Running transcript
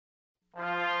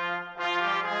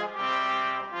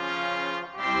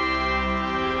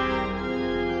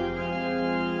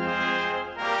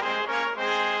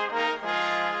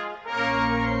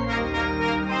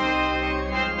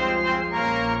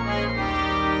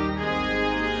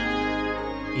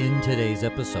In today's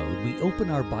episode, we open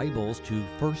our Bibles to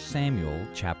 1 Samuel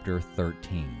chapter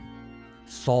 13.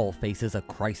 Saul faces a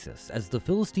crisis as the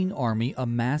Philistine army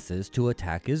amasses to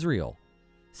attack Israel.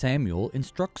 Samuel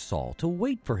instructs Saul to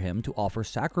wait for him to offer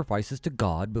sacrifices to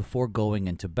God before going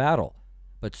into battle,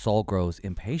 but Saul grows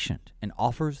impatient and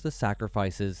offers the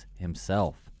sacrifices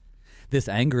himself. This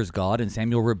angers God, and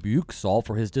Samuel rebukes Saul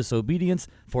for his disobedience,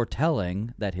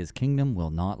 foretelling that his kingdom will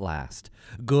not last.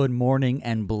 Good morning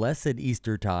and blessed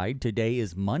Eastertide. Today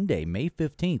is Monday, May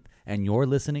 15th, and you're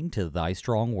listening to Thy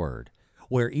Strong Word,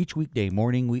 where each weekday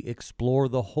morning we explore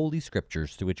the Holy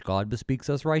Scriptures through which God bespeaks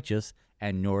us righteous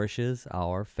and nourishes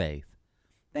our faith.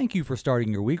 Thank you for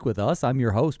starting your week with us. I'm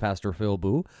your host, Pastor Phil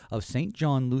Booe of St.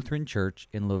 John Lutheran Church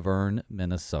in Laverne,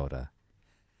 Minnesota.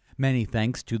 Many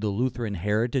thanks to the Lutheran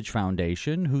Heritage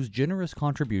Foundation, whose generous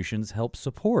contributions help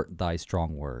support Thy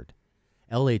Strong Word.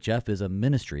 LHF is a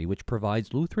ministry which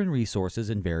provides Lutheran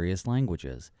resources in various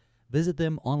languages. Visit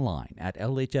them online at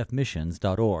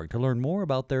lhfmissions.org to learn more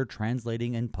about their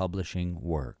translating and publishing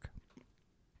work.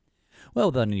 Well,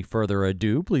 without any further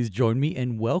ado, please join me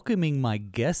in welcoming my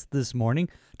guest this morning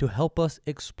to help us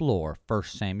explore 1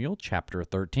 Samuel chapter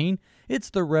 13. It's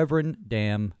the Reverend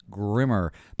Dan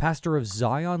Grimmer, pastor of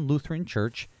Zion Lutheran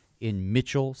Church in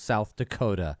Mitchell, South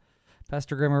Dakota.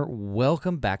 Pastor Grimmer,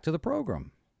 welcome back to the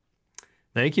program.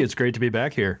 Thank you. It's great to be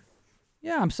back here.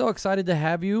 Yeah, I'm so excited to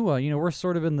have you. We're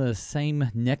sort of in the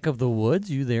same neck of the woods.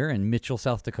 You there in Mitchell,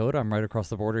 South Dakota. I'm right across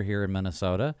the border here in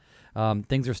Minnesota.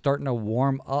 Things are starting to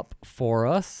warm up for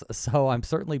us, so I'm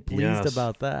certainly pleased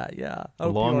about that. Yeah, the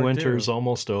long winter's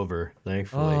almost over,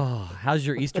 thankfully. Oh, how's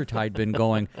your Eastertide been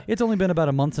going? It's only been about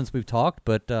a month since we've talked,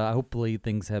 but hopefully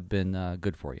things have been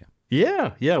good for you.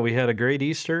 Yeah, we had a great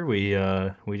Easter. We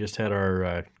just had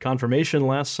our confirmation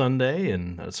last Sunday,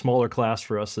 and a smaller class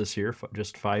for us this year,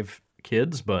 just 5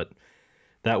 kids, but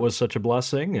that was such a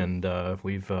blessing, and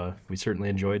we certainly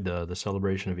enjoyed the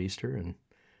celebration of Easter, and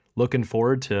looking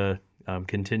forward to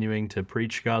continuing to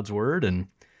preach God's word and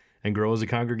grow as a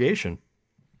congregation.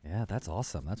 Yeah, that's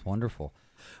awesome. That's wonderful.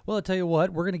 Well, I'll tell you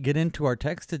what, we're going to get into our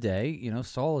text today.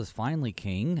 Saul is finally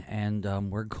king, and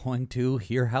we're going to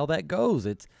hear how that goes.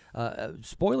 It's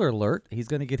spoiler alert, he's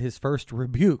going to get his first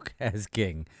rebuke as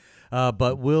king.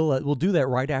 But we'll do that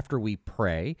right after we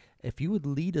pray. If you would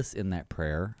lead us in that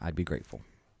prayer, I'd be grateful.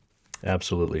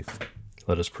 Absolutely.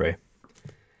 Let us pray.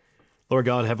 Lord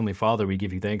God, Heavenly Father, we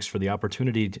give you thanks for the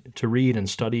opportunity to read and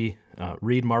study,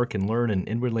 read, mark, and learn, and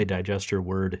inwardly digest your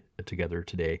word together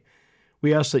today.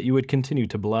 We ask that you would continue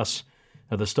to bless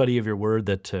the study of your word,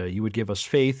 that you would give us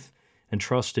faith and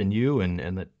trust in you,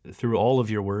 and that through all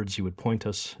of your words you would point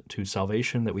us to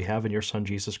salvation that we have in your Son,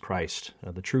 Jesus Christ,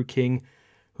 the true King,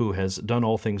 who has done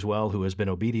all things well, who has been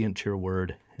obedient to your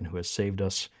word, and who has saved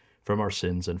us from our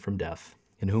sins and from death,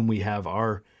 in whom we have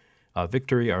our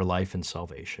victory, our life, and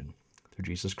salvation. Through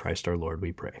Jesus Christ our Lord,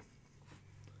 we pray.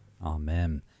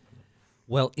 Amen.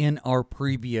 Well, in our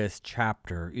previous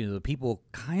chapter, the people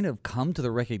kind of come to the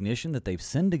recognition that they've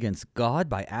sinned against God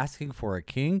by asking for a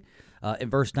king. In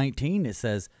verse 19, it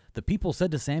says, "The people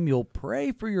said to Samuel,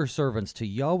 'Pray for your servants to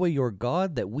Yahweh your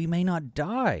God, that we may not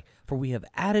die, for we have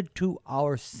added to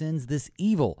our sins this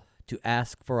evil, to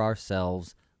ask for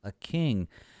ourselves a king.'"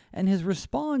 And his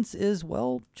response is,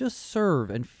 well, just serve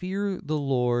and fear the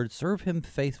Lord. Serve him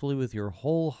faithfully with your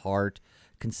whole heart.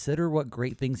 Consider what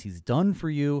great things he's done for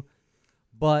you.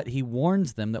 But he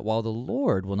warns them that while the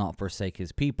Lord will not forsake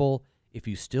his people, if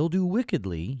you still do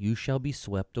wickedly, you shall be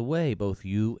swept away, both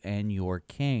you and your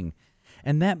king.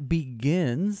 And that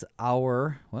begins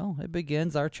our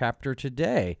chapter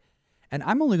today. And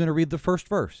I'm only going to read the first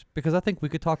verse because I think we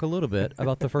could talk a little bit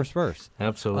about the first verse.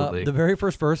 Absolutely. The very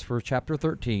first verse for chapter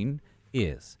 13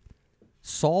 is,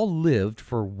 "Saul lived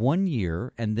for 1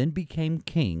 year and then became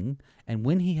king, and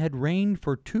when he had reigned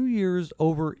for 2 years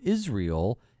over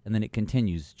Israel," and then it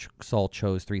continues, "Saul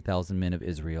chose 3,000 men of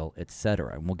Israel,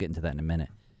 etc." And we'll get into that in a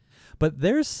minute. But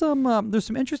there's some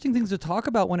interesting things to talk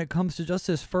about when it comes to just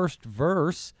this first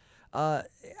verse. The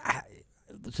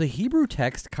Hebrew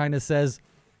text kind of says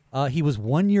he was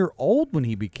 1 year old when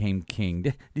he became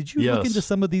king. Did you look into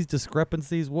some of these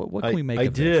discrepancies? What can we make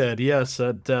of this? I did, yes.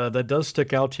 That does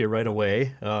stick out to you right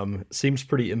away. Seems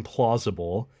pretty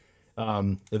implausible.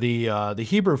 The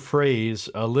Hebrew phrase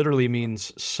literally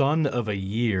means son of a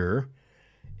year,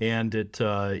 and it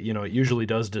usually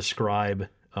does describe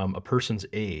a person's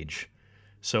age.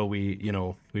 So we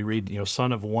read,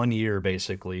 son of 1 year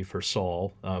basically for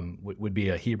Saul would be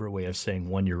a Hebrew way of saying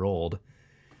 1 year old.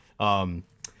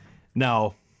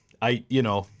 Now,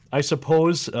 I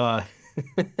suppose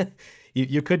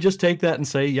you could just take that and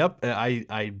say, yep,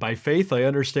 I by faith, I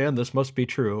understand this must be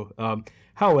true.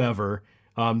 However,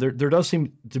 there does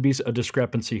seem to be a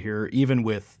discrepancy here, even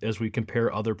with, as we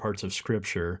compare other parts of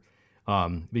Scripture,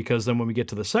 because then when we get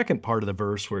to the second part of the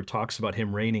verse where it talks about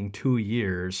him reigning 2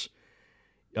 years,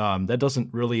 that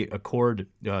doesn't really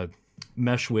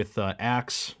mesh with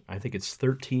Acts, I think it's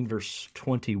 13, verse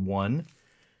 21,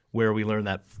 where we learn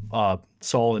that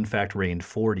Saul, in fact, reigned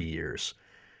 40 years.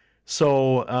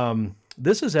 So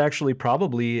this is actually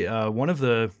probably one of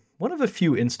the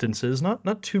few instances,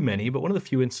 not too many, but one of the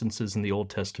few instances in the Old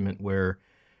Testament where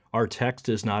our text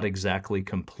is not exactly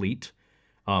complete.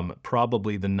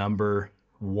 Probably the number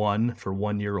 1 for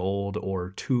 1 year old,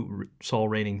 or Saul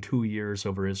reigning 2 years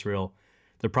over Israel.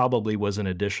 There probably was an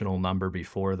additional number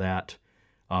before that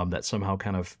that somehow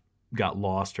kind of got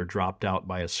lost or dropped out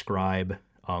by a scribe.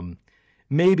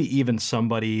 Maybe even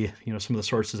somebody, some of the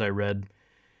sources I read,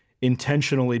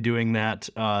 intentionally doing that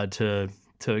to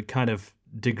kind of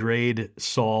degrade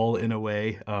Saul in a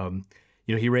way.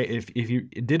 If he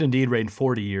did indeed reign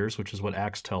 40 years, which is what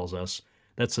Acts tells us,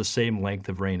 that's the same length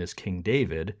of reign as King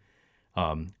David.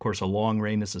 Of course, a long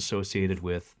reign is associated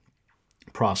with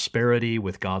prosperity,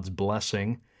 with God's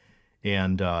blessing,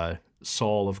 and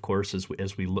Saul, of course,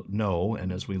 as we know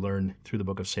and as we learn through the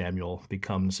book of Samuel,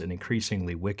 becomes an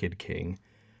increasingly wicked king.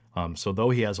 So though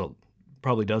he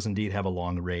probably does indeed have a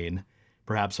long reign,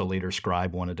 perhaps a later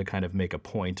scribe wanted to kind of make a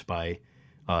point by,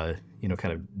 kind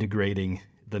of degrading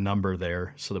the number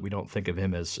there so that we don't think of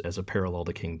him as a parallel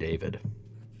to King David.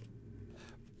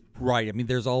 Right. I mean,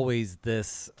 there's always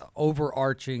this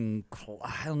overarching,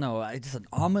 just an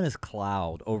ominous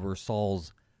cloud over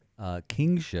Saul's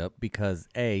kingship because,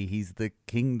 A, he's the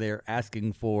king they're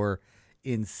asking for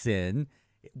in sin.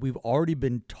 We've already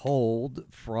been told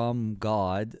from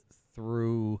God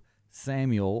through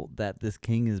Samuel that this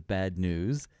king is bad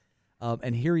news.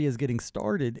 And here he is getting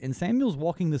started. And Samuel's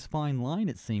walking this fine line,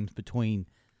 it seems, between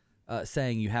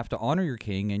saying you have to honor your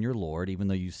king and your Lord, even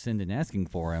though you sinned in asking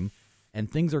for him, and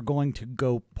things are going to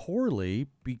go poorly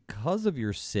because of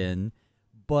your sin.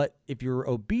 But if you're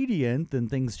obedient, then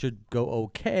things should go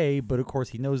okay. But of course,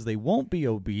 he knows they won't be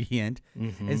obedient.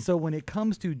 Mm-hmm. And so when it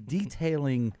comes to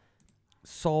detailing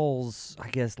Saul's,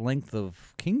 length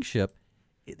of kingship,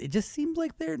 it just seems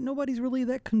like nobody's really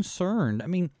that concerned. I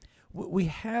mean, we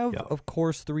have, of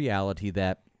course, the reality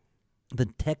that the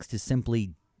text is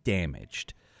simply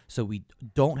damaged. So we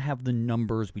don't have the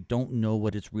numbers. We don't know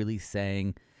what it's really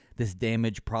saying. This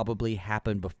damage probably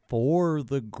happened before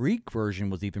the Greek version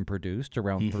was even produced,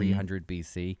 around 300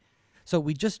 BC. So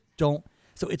we just don't.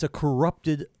 So it's a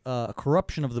corruption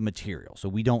of the material. So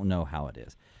we don't know how it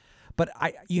is. But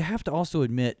you have to also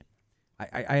admit,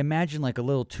 I imagine like a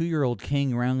little 2-year-old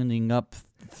king rounding up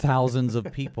thousands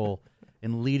of people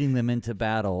and leading them into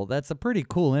battle. That's a pretty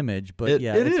cool image, but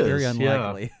it's very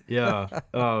unlikely.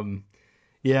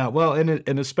 Yeah, well,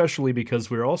 and especially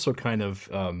because we're also kind of,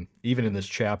 even in this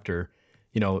chapter,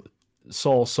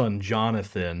 Saul's son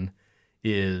Jonathan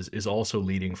is also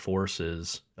leading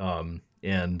forces,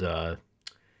 and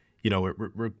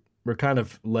we're kind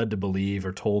of led to believe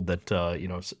or told that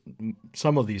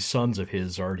some of these sons of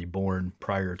his are already born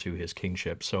prior to his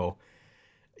kingship. So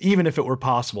even if it were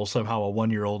possible, somehow a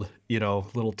 1-year-old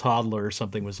little toddler or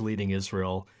something was leading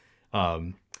Israel.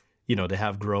 To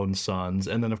have grown sons.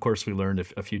 And then, of course, we learned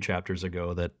a few chapters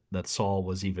ago that Saul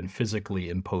was even physically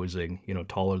imposing,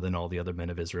 taller than all the other men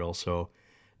of Israel. So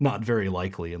not very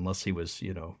likely unless he was,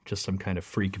 just some kind of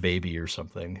freak baby or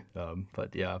something.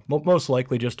 But yeah, most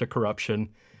likely just a corruption.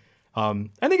 I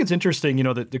think it's interesting,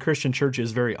 that the Christian church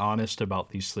is very honest about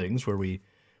these things where we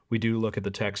do look at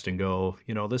the text and go,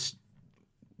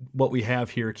 what we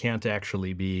have here can't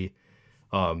actually be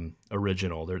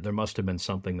original. There must have been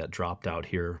something that dropped out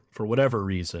here for whatever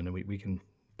reason, and we can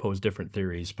pose different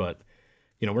theories, but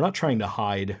we're not trying to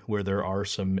hide where there are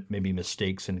some maybe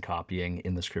mistakes in copying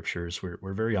in the scriptures.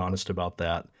 We're very honest about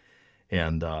that,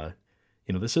 and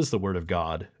this is the word of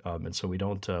God, and so we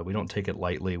don't take it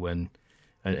lightly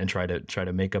and try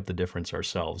to make up the difference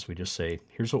ourselves. We just say,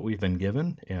 here's what we've been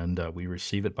given, and we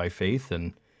receive it by faith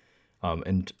and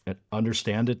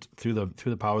understand it through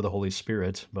the power of the Holy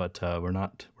Spirit, but we're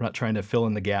not trying to fill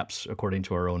in the gaps according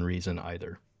to our own reason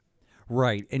either.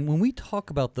 Right, and when we talk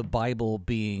about the Bible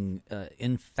being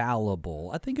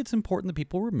infallible, I think it's important that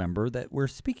people remember that we're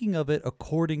speaking of it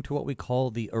according to what we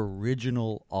call the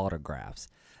original autographs.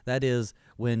 That is,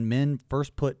 when men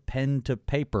first put pen to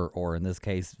paper, or in this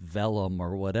case, vellum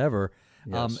or whatever,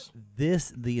 yes.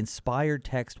 The inspired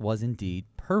text was indeed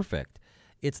perfect.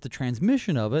 It's the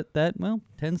transmission of it that,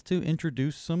 tends to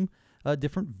introduce some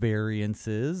different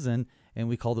variances, and and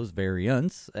we call those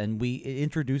variants, and it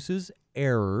introduces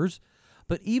errors.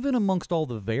 But even amongst all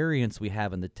the variants we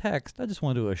have in the text, I just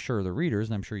want to assure the readers,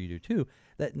 and I'm sure you do too,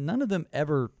 that none of them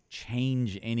ever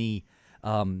change any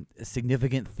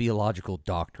significant theological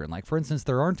doctrine. Like, for instance,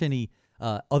 there aren't any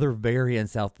other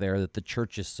variants out there that the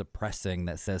church is suppressing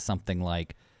that says something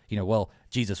like, well,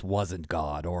 Jesus wasn't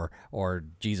God, or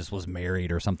Jesus was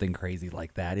married, or something crazy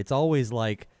like that. It's always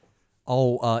like,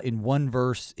 in one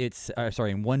verse,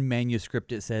 in one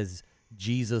manuscript it says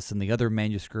Jesus, and the other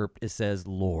manuscript it says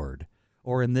Lord.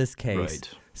 Or in this case, Right.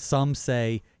 Some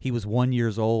say he was 1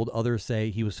 year old, others say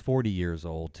he was 40 years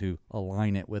old, to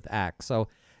align it with Acts. So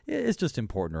it's just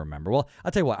important to remember. Well,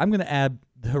 I'll tell you what, I'm going to add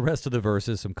the rest of the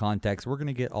verses, some context. We're going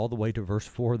to get all the way to verse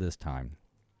 4 this time.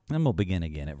 And we'll begin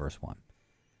again at verse 1.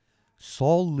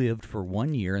 Saul lived for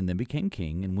 1 year and then became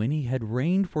king, and when he had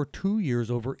reigned for 2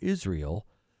 years over Israel,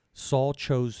 Saul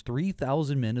chose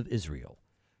 3,000 men of Israel.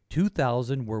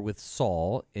 2,000 were with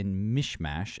Saul in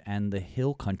Michmash and the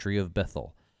hill country of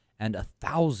Bethel, and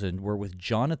 1,000 were with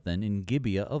Jonathan in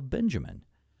Gibeah of Benjamin.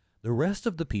 The rest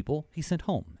of the people he sent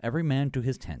home, every man to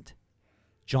his tent.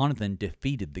 Jonathan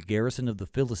defeated the garrison of the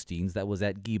Philistines that was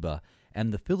at Geba,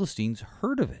 and the Philistines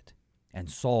heard of it. And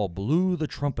Saul blew the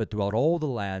trumpet throughout all the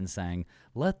land, saying,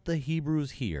 "Let the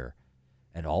Hebrews hear."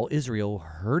 And all Israel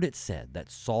heard it said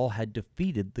that Saul had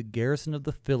defeated the garrison of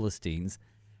the Philistines,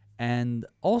 and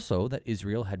also that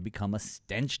Israel had become a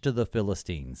stench to the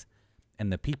Philistines.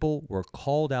 And the people were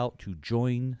called out to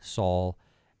join Saul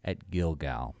at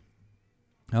Gilgal.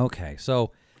 Okay,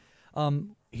 so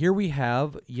here we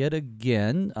have yet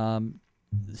again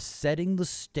setting the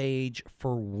stage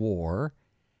for war.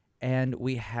 And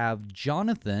we have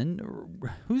Jonathan.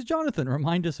 Who's Jonathan?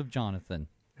 Remind us of Jonathan.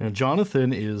 And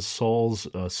Jonathan is Saul's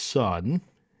son,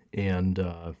 and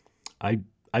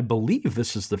I believe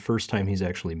this is the first time he's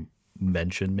actually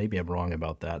mentioned. Maybe I'm wrong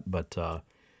about that, but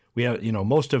we have,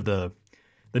 most of the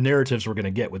narratives we're going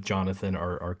to get with Jonathan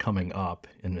are coming up,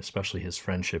 and especially his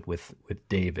friendship with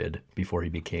David before he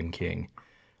became king.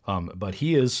 But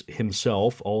he is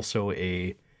himself also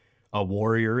a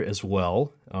warrior as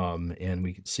well, and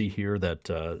we can see here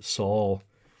that Saul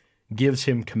gives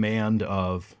him command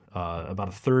of about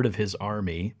a third of his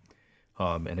army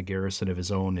and a garrison of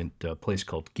his own in a place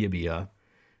called Gibeah.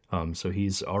 So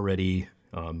he's already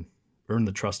earned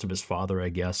the trust of his father, I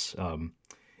guess,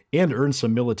 and earned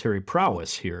some military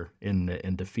prowess here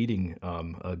in defeating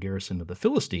a garrison of the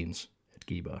Philistines at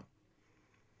Gibeah.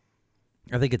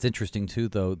 I think it's interesting, too,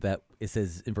 though, that it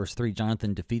says in verse 3,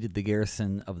 Jonathan defeated the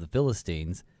garrison of the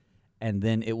Philistines, and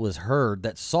then it was heard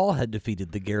that Saul had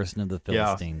defeated the garrison of the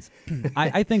Philistines. Yeah.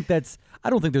 I think I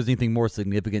don't think there's anything more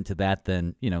significant to that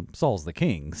than, Saul's the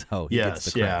king, so he gets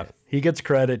the credit. Yeah, he gets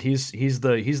credit. He's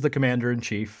the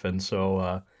commander-in-chief, and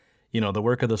so, the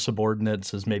work of the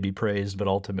subordinates is maybe praised, but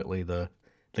ultimately the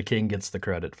king gets the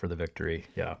credit for the victory.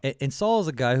 Yeah. And Saul is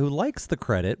a guy who likes the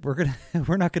credit.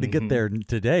 We're not going to get there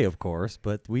today, of course,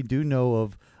 but we do know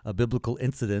of a biblical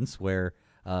incidents where,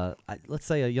 let's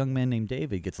say, a young man named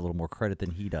David gets a little more credit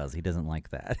than he does. He doesn't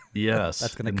like that. Yes,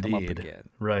 that's going to come up again.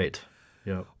 Right.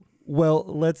 Yeah. Well,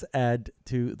 let's add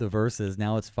to the verses.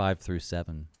 Now it's 5 through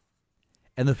 7.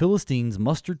 And the Philistines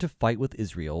mustered to fight with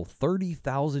Israel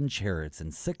 30,000 chariots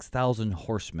and 6,000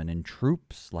 horsemen in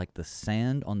troops like the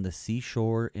sand on the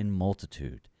seashore in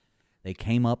multitude. They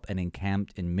came up and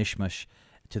encamped in Michmash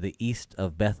to the east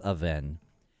of Beth-aven.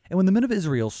 And when the men of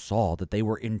Israel saw that they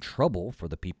were in trouble, for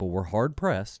the people were hard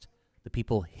pressed, the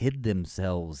people hid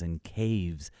themselves in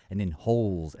caves and in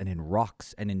holes and in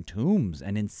rocks and in tombs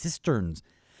and in cisterns.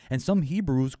 And some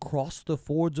Hebrews crossed the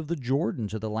fords of the Jordan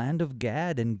to the land of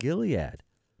Gad and Gilead.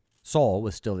 Saul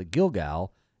was still at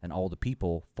Gilgal, and all the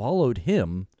people followed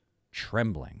him,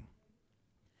 trembling.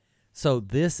 So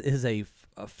this is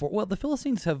the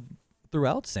Philistines have,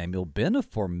 throughout Samuel, been a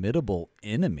formidable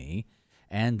enemy,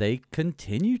 and they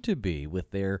continue to be with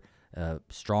their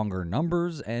stronger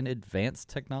numbers and advanced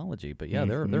technology. But yeah,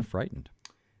 they're frightened.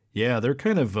 Yeah, they're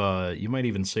kind of, you might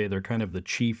even say they're kind of the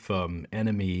chief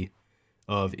enemy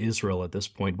of Israel at this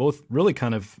point, both really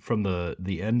kind of from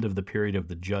the end of the period of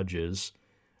the Judges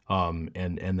and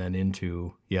then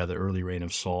into, the early reign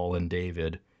of Saul and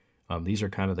David. These are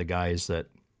kind of the guys that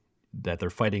they're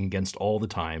fighting against all the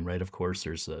time, right? Of course,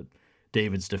 there's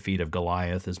David's defeat of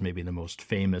Goliath is maybe the most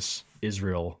famous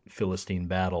Israel-Philistine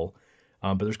battle,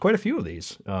 but there's quite a few of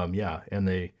these, and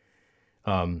they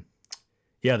have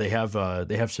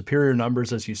superior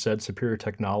numbers, as you said, superior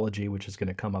technology, which is going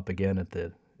to come up again at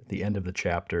the end of the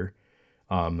chapter.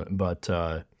 But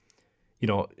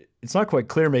it's not quite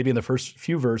clear maybe in the first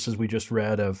few verses we just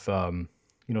read of,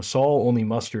 Saul only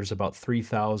musters about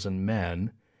 3,000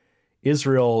 men,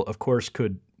 Israel, of course,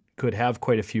 could have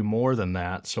quite a few more than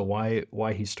that. So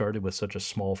why he started with such a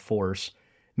small force?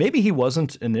 Maybe he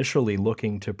wasn't initially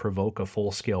looking to provoke a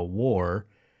full-scale war,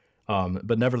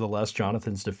 but nevertheless,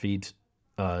 Jonathan's defeat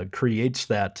creates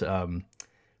that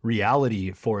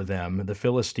reality for them. The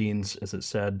Philistines, as it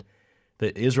said,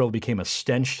 that Israel became a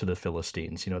stench to the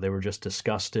Philistines. They were just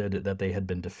disgusted that they had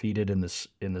been defeated in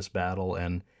this battle,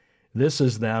 and this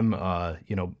is them,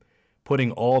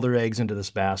 putting all their eggs into this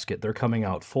basket. They're coming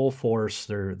out full force.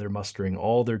 They're mustering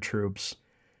all their troops.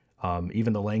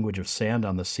 Even the language of sand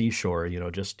on the seashore,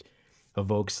 just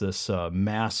evokes this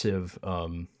massive,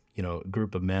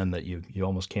 group of men that you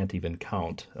almost can't even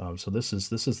count. So this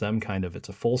is them it's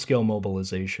a full-scale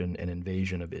mobilization and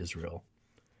invasion of Israel.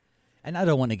 And I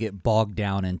don't want to get bogged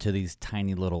down into these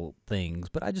tiny little things,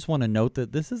 but I just want to note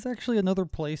that this is actually another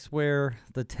place where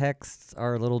the texts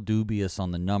are a little dubious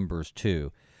on the numbers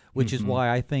too, which is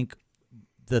why I think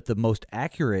that the most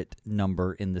accurate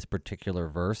number in this particular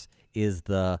verse is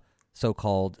the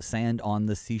so-called sand on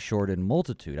the seashore in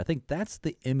multitude. I think that's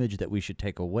the image that we should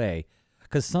take away,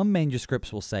 because some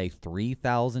manuscripts will say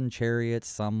 3,000 chariots,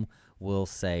 some will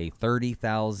say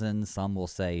 30,000, some will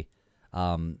say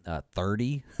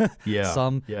 30.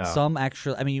 Some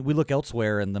actually, I mean, we look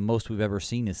elsewhere and the most we've ever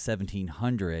seen is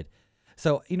 1,700.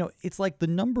 So, it's like the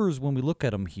numbers when we look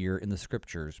at them here in the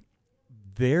scriptures,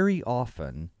 very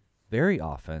often, they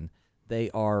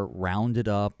are rounded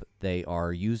up. They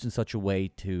are used in such a way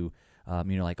to, I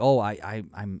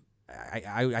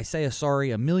say a sorry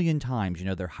 1,000,000 times.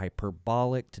 They're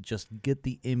hyperbolic to just get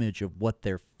the image of what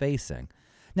they're facing.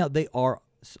 Now, they are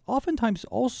oftentimes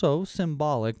also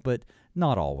symbolic, but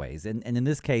not always. And in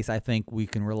this case, I think we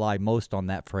can rely most on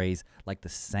that phrase, like the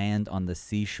sand on the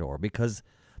seashore, because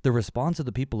the response of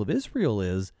the people of Israel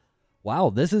is, wow,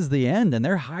 this is the end, and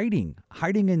they're hiding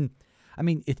in,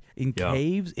 in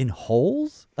caves, in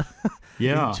holes,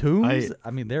 in tombs.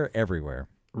 They're everywhere.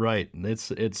 Right. It's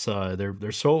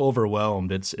they're so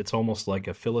overwhelmed. It's almost like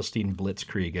a Philistine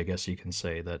blitzkrieg, I guess you can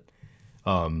say that.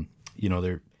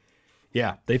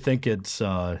 They think it's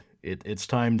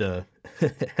time to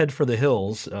head for the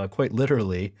hills, quite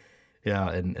literally,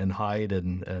 and hide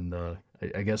and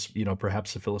I guess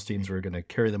perhaps the Philistines were going to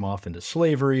carry them off into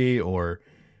slavery, or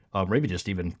maybe just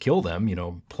even kill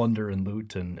them, plunder and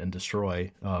loot and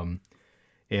destroy.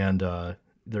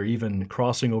 They're even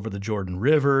crossing over the Jordan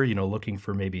River, looking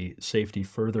for maybe safety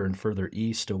further and further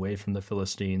east away from the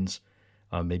Philistines,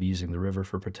 maybe using the river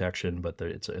for protection. But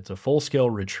it's a full-scale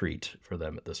retreat for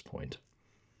them at this point.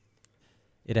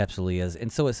 It absolutely is.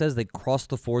 And so it says they crossed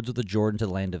the fords of the Jordan to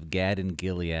the land of Gad and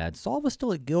Gilead. Saul was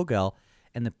still at Gilgal,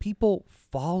 and the people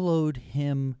followed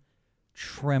him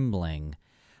trembling.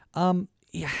 I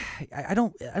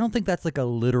don't think that's like a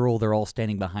literal, they're all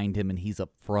standing behind him and he's up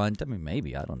front.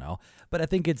 Maybe, I don't know. But I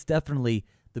think it's definitely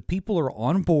the people are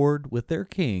on board with their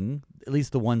king, at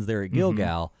least the ones there at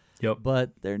Gilgal. Yep.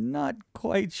 But they're not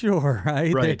quite sure,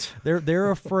 right? Right.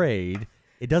 They're afraid.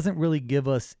 It doesn't really give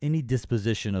us any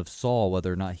disposition of Saul,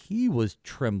 whether or not he was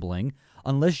trembling,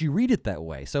 unless you read it that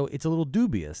way. So it's a little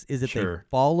dubious. Is it they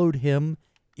followed him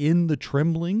in the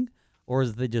trembling, or is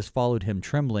it they just followed him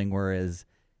trembling, whereas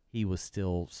he was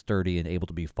still sturdy and able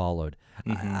to be followed?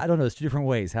 I don't know. It's two different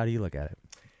ways. How do you look at it?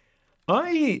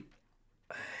 I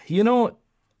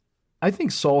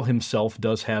think Saul himself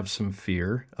does have some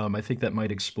fear. I think that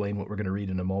might explain what we're going to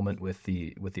read in a moment with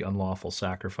the unlawful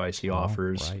sacrifice he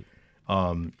offers. Right.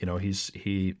 I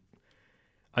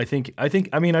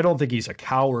don't think he's a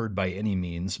coward by any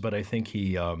means, but I think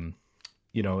he,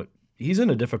 he's in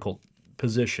a difficult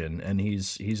position, and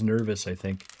he's nervous, I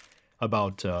think,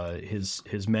 about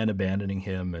his men abandoning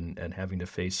him and having to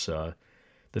face the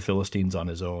Philistines on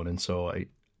his own. And so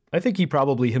I think he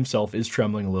probably himself is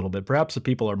trembling a little bit. Perhaps the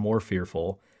people are more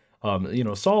fearful.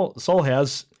 Saul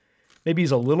has, maybe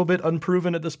he's a little bit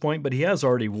unproven at this point, but he has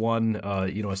already won,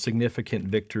 a significant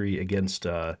victory against,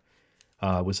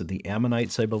 was it the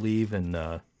Ammonites, I believe, in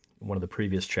one of the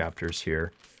previous chapters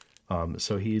here.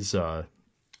 So he's a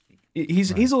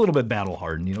little bit battle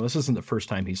hardened. This isn't the first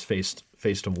time he's faced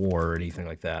a war or anything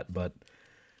like that. But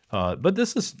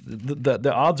this is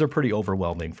the odds are pretty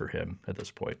overwhelming for him at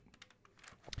this point.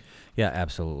 Yeah,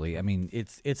 absolutely.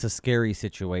 It's a scary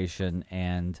situation,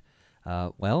 and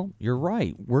you're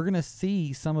right. We're going to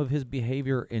see some of his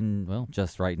behavior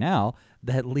just right now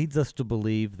that leads us to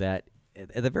believe that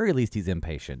at the very least he's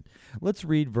impatient. Let's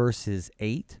read verses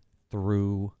 8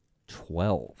 through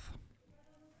 12.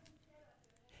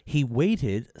 He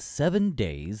waited 7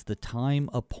 days, the time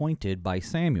appointed by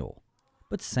Samuel.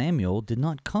 But Samuel did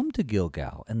not come to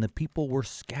Gilgal, and the people were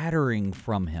scattering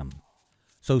from him.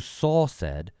 So Saul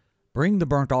said, Bring the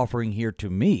burnt offering here to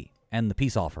me and the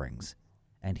peace offerings.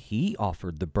 And he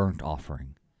offered the burnt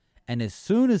offering. And as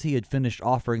soon as he had finished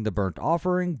offering the burnt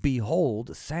offering,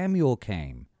 behold, Samuel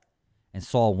came. And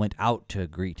Saul went out to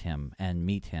greet him and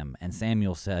meet him. And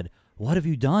Samuel said, What have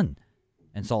you done?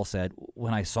 And Saul said,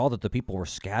 When I saw that the people were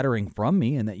scattering from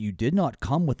me, and that you did not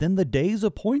come within the days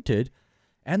appointed,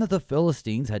 and that the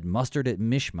Philistines had mustered at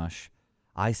Michmash,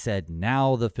 I said,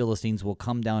 Now the Philistines will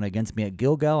come down against me at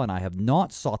Gilgal, and I have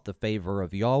not sought the favor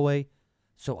of Yahweh.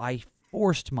 So I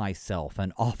forced myself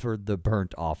and offered the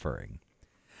burnt offering.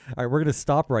 All right, we're going to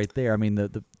stop right there. I mean,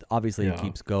 obviously it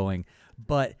keeps going.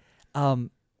 But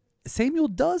Samuel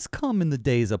does come in the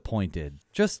days appointed,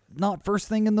 just not first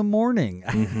thing in the morning.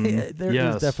 Mm-hmm.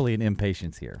 There's definitely an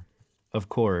impatience here. Of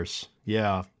course,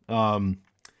 yeah.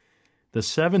 The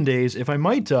 7 days, if I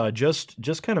might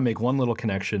just kind of make one little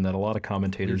connection that a lot of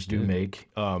commentators do make.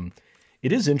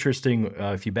 It is interesting,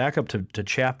 if you back up to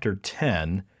chapter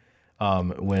 10,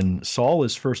 when Saul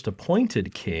is first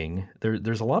appointed king,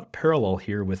 there's a lot of parallel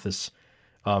here with this,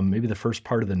 maybe the first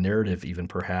part of the narrative even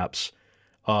perhaps,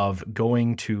 of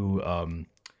going to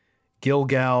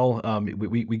Gilgal.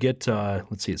 We get,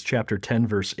 let's see, it's chapter 10,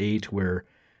 verse 8, where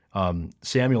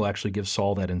Samuel actually gives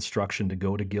Saul that instruction to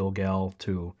go to Gilgal,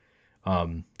 to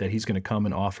that he's going to come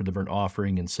and offer the burnt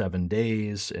offering in 7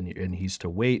 days, and he's to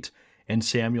wait, and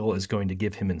Samuel is going to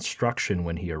give him instruction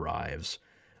when he arrives.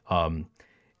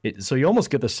 So you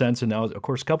almost get the sense, and now, of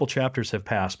course, a couple chapters have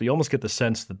passed, but you almost get the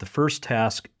sense that the first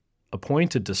task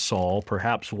appointed to Saul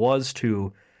perhaps was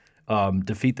to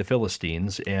defeat the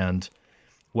Philistines, and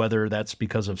whether that's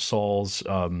because of Saul's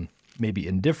maybe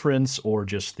indifference or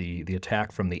just the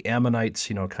attack from the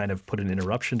Ammonites, kind of put an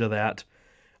interruption to that.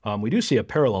 We do see a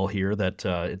parallel here that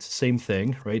it's the same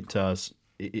thing, right?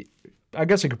 I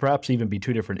guess it could perhaps even be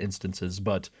two different instances,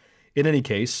 but in any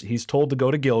case, he's told to go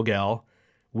to Gilgal,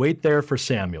 wait there for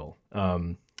Samuel,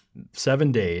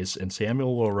 7 days, and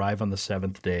Samuel will arrive on the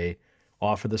seventh day,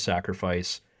 offer the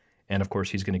sacrifice, and of course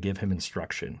he's going to give him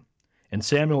instruction. And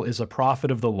Samuel is a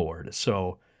prophet of the Lord,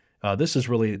 so this is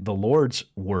really the Lord's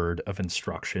word of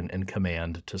instruction and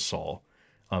command to Saul.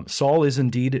 Saul is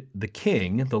indeed the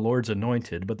king, the Lord's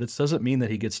anointed, but this doesn't mean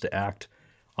that he gets to act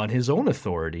on his own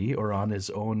authority or on his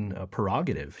own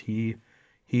prerogative.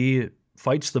 He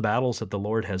fights the battles that the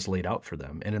Lord has laid out for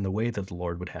them, and in the way that the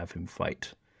Lord would have him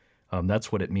fight.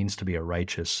 That's what it means to be a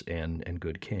righteous and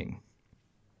good king.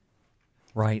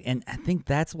 Right, and I think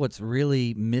that's what's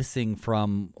really missing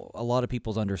from a lot of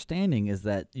people's understanding is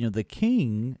that, the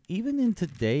king, even in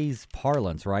today's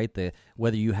parlance, right,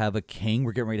 whether you have a king,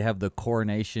 we're getting ready to have the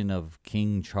coronation of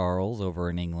King Charles over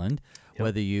in England,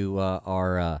 whether you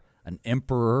are an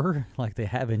emperor like they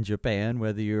have in Japan,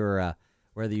 whether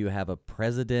you have a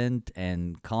president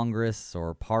and Congress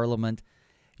or parliament,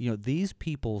 these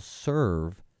people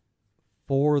serve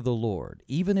for the Lord.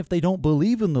 Even if they don't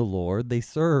believe in the Lord, they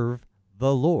serve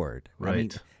the Lord. Right. I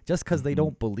mean, just because they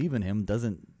don't believe in him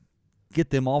doesn't get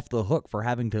them off the hook for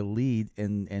having to lead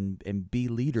and be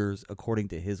leaders according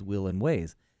to his will and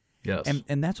ways. Yes.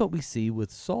 And that's what we see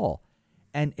with Saul.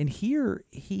 And here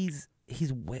he's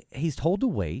told to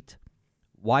wait.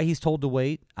 Why he's told to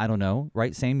wait, I don't know,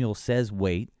 right? Samuel says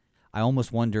wait. I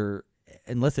almost wonder,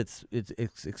 unless it's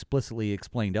explicitly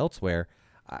explained elsewhere,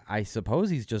 I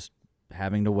suppose he's just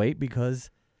having to wait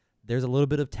because there's a little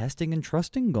bit of testing and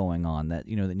trusting going on that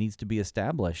needs to be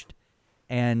established.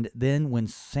 And then when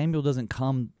Samuel doesn't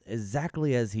come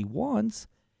exactly as he wants,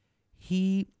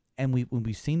 we've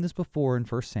seen this before in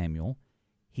 1 Samuel,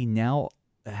 he now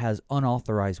has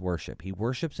unauthorized worship. He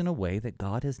worships in a way that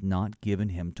God has not given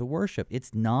him to worship.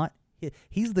 It's not,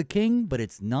 he's the king, but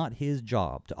it's not his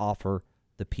job to offer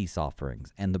the peace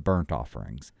offerings and the burnt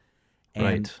offerings. And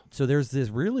right. So there's this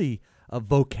really a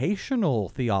vocational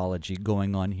theology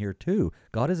going on here too.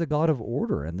 God is a God of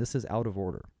order, and this is out of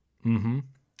order. Mm-hmm.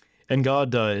 And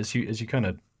God, as you kind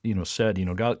of said,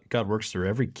 God works through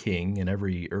every king and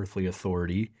every earthly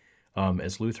authority.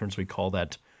 As Lutherans, we call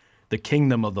that the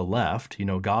kingdom of the left.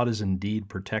 God is indeed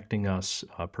protecting us,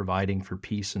 providing for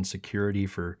peace and security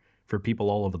for people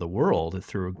all over the world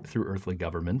through earthly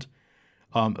government.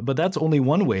 But that's only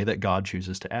one way that God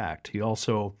chooses to act. He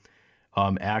also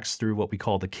acts through what we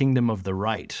call the kingdom of the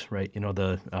right,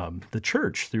 the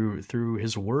church through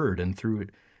his word and through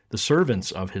the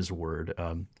servants of his word,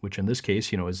 which in this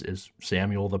case, is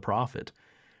Samuel the prophet.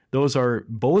 Those are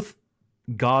both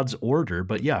God's order,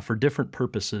 but for different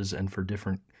purposes and for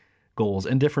different goals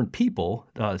and different people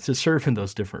to serve in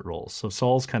those different roles. So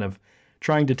Saul's kind of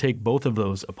trying to take both of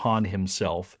those upon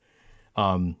himself,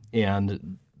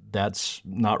 and that's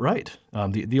not right.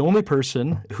 The only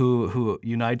person who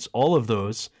unites all of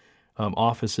those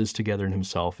offices together in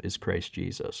himself is Christ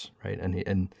Jesus, right?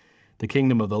 And the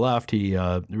kingdom of the left, he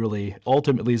really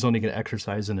ultimately is only going to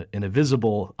exercise in a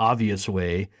visible, obvious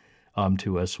way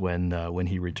to us when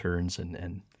he returns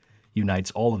and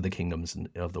unites all of the kingdoms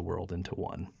of the world into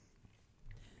one.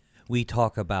 We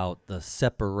talk about the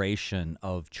separation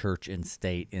of church and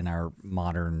state in our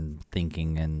modern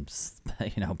thinking and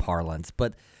parlance,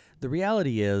 but the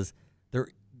reality is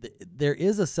there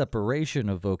is a separation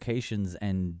of vocations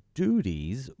and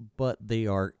duties, but they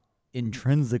are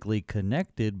intrinsically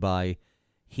connected by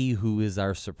He who is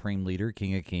our supreme leader,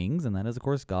 King of Kings, and that is, of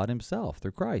course, God Himself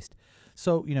through Christ.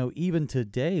 So, even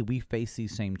today we face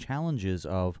these same challenges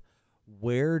of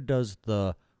where does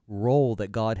the role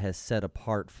that God has set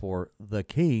apart for the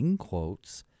king,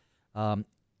 quotes,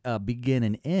 begin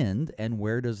and end, and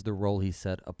where does the role He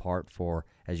set apart for,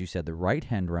 as you said, the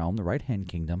right-hand realm, the right-hand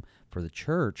kingdom, for the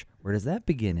church, where does that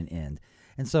begin and end?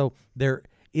 And so there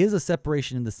is a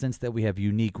separation in the sense that we have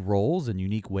unique roles and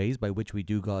unique ways by which we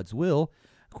do God's will.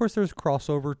 Of course, there's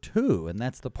crossover too, and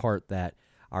that's the part that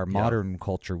our modern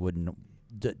culture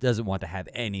doesn't want to have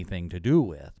anything to do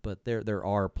with. But there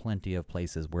are plenty of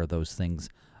places where those things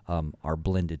are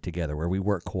blended together, where we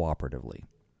work cooperatively.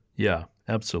 Yeah,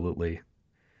 absolutely.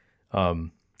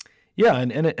 And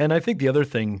I think the other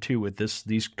thing too with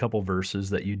these couple verses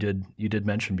that you did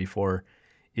mention before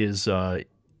is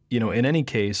in any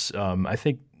case, I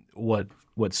think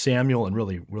what Samuel and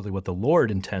really what the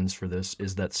Lord intends for this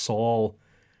is that Saul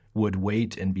would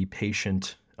wait and be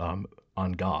patient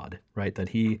on God, right? That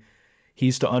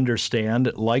he's to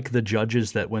understand, like the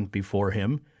judges that went before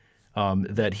him,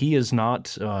 that he is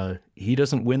not he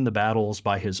doesn't win the battles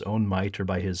by his own might or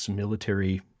by his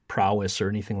military prowess or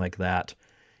anything like that.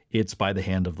 It's by the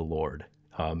hand of the Lord.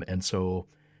 And so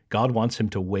God wants him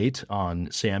to wait on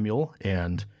Samuel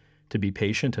and to be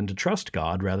patient and to trust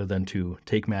God rather than to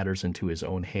take matters into his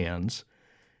own hands.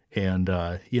 And,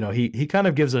 he kind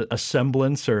of gives a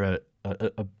semblance or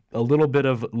a little bit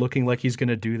of looking like he's going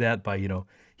to do that by,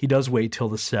 he does wait till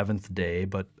the seventh day.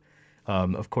 But,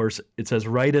 of course, it says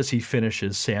right as he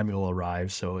finishes, Samuel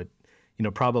arrives. So it,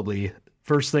 probably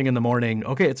first thing in the morning,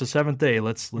 okay, it's the seventh day.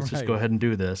 Let's just go ahead and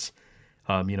do this.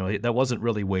 That wasn't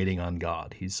really waiting on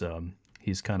God. He's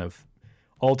kind of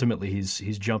ultimately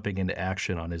he's jumping into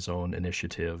action on his own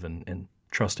initiative and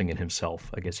trusting in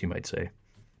himself, I guess you might say.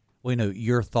 Well,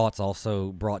 your thoughts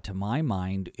also brought to my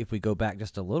mind, if we go back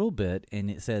just a little bit, and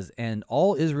it says, and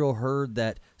all Israel heard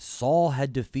that Saul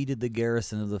had defeated the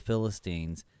garrison of the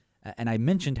Philistines. And I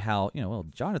mentioned how,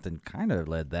 Jonathan kind of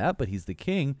led that, but he's the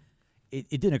king. It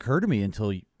didn't occur to me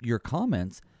until your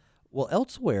comments. Well,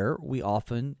 elsewhere, we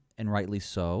often, and rightly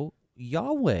so,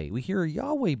 we hear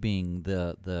Yahweh being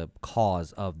the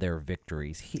cause of their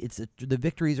victories. The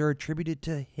victories are attributed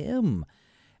to Him.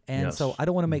 And so I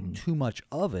don't want to make too much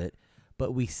of it,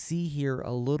 but we see here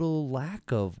a little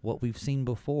lack of what we've seen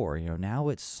before. Now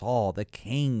it's Saul, the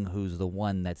king, who's the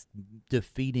one that's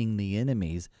defeating the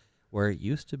enemies, where it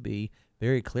used to be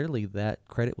very clearly that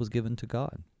credit was given to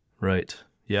God. Right.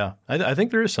 Yeah. I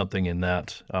think there is something in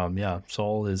that.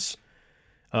 Saul is...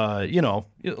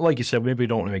 like you said, maybe we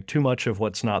don't want to make too much of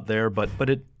what's not there, but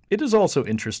it is also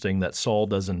interesting that Saul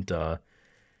doesn't,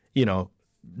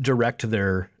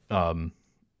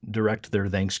 direct their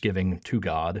thanksgiving to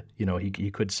God.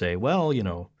 He could say, well,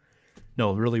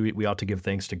 no, really, we ought to give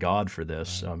thanks to God for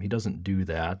this. He doesn't do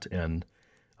that, and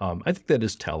I think that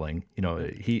is telling.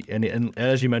 And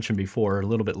as you mentioned before, a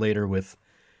little bit later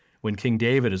when King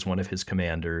David is one of his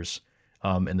commanders,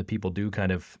 and the people do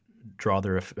kind of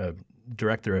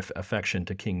direct their affection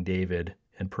to King David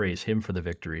and praise him for the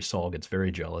victory, Saul gets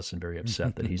very jealous and very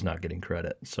upset that he's not getting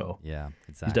credit. So yeah,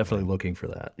 exactly. He's definitely looking for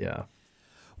that. Yeah.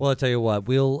 Well, I'll tell you what,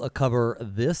 we'll cover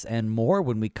this and more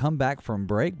when we come back from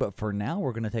break. But for now,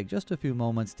 we're going to take just a few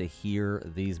moments to hear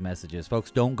these messages. Folks,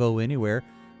 don't go anywhere.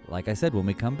 Like I said, when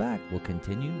we come back, we'll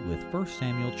continue with 1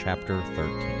 Samuel chapter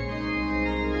 13.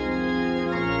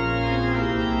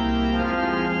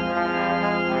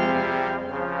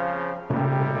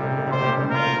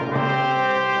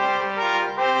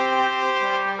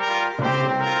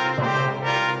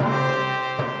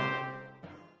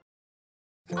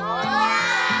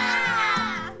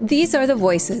 These are the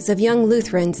voices of young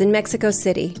Lutherans in Mexico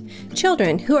City,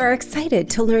 children who are excited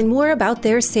to learn more about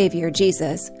their Savior,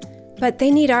 Jesus. But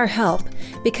they need our help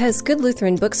because good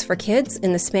Lutheran books for kids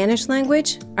in the Spanish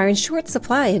language are in short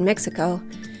supply in Mexico.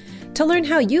 To learn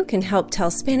how you can help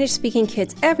tell Spanish-speaking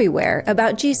kids everywhere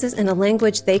about Jesus in a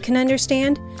language they can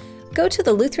understand, go to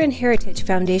the Lutheran Heritage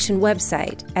Foundation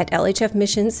website at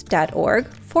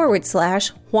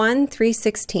lhfmissions.org/Juan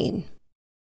 316.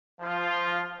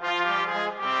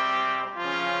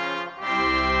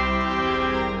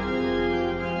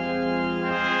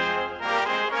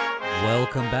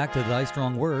 Welcome back to Thy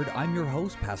Strong Word. I'm your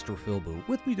host, Pastor Phil Booe.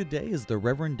 With me today is the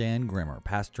Reverend Dan Grimmer,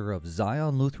 pastor of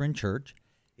Zion Lutheran Church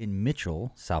in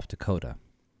Mitchell, South Dakota.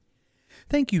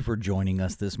 Thank you for joining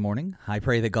us this morning. I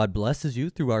pray that God blesses you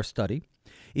through our study.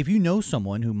 If you know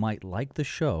someone who might like the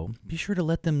show, be sure to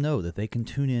let them know that they can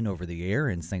tune in over the air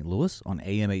in St. Louis on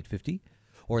AM 850,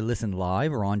 or listen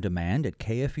live or on demand at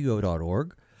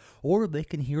kfuo.org, or they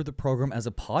can hear the program as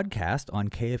a podcast on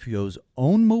KFUO's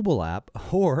own mobile app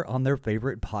or on their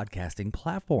favorite podcasting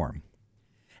platform.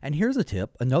 And here's a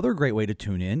tip. Another great way to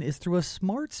tune in is through a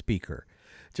smart speaker.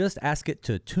 Just ask it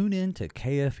to tune in to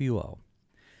KFUO.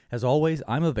 As always,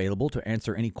 I'm available to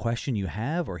answer any question you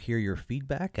have or hear your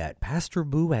feedback at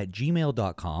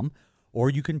pastorboo@gmail.com, or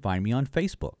you can find me on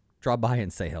Facebook. Drop by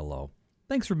and say hello.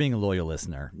 Thanks for being a loyal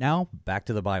listener. Now, back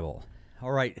to the Bible.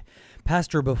 All right,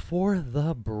 Pastor, before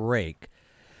the break,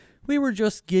 we were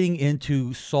just getting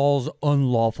into Saul's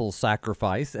unlawful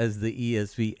sacrifice, as the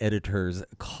ESV editors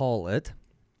call it,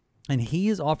 and he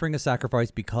is offering a sacrifice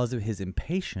because of his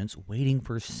impatience waiting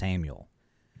for Samuel.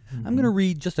 I'm going to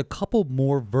read just a couple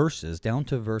more verses down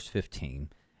to verse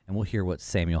 15, and we'll hear what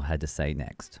Samuel had to say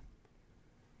next.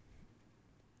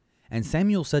 And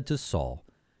Samuel said to Saul,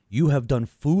 "You have done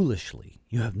foolishly.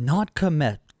 You have not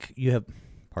kept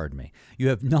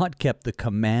the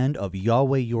command of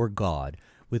Yahweh your God,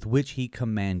 with which he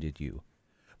commanded you.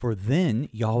 For then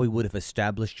Yahweh would have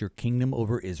established your kingdom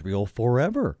over Israel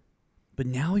forever. But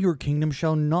now your kingdom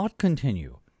shall not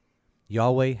continue.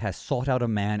 Yahweh has sought out a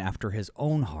man after his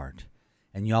own heart,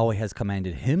 and Yahweh has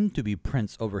commanded him to be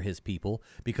prince over his people,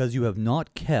 because you have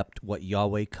not kept what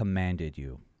Yahweh commanded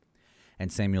you."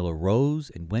 And Samuel arose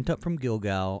and went up from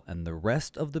Gilgal, and the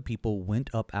rest of the people went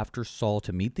up after Saul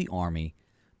to meet the army.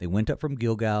 They went up from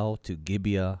Gilgal to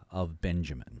Gibeah of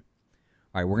Benjamin.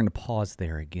 All right, we're going to pause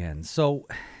there again. So,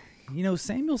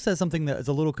 Samuel says something that is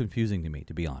a little confusing to me,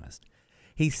 to be honest.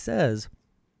 He says,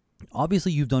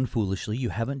 obviously you've done foolishly. You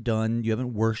haven't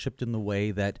worshipped in the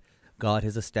way that God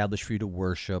has established for you to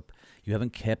worship. You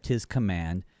haven't kept his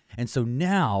command. And so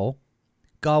now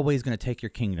Yahweh is going to take your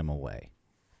kingdom away.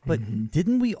 But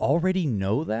didn't we already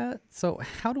know that? So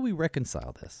how do we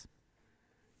reconcile this?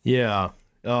 Yeah.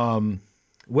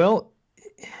 Well,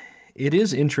 it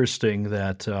is interesting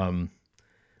that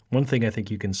one thing I think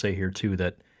you can say here too,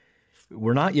 that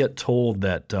we're not yet told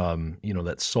that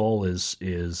that Saul is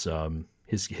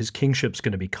his kingship's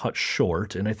going to be cut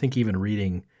short. And I think even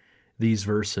reading these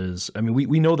verses, I mean,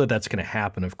 we know that that's going to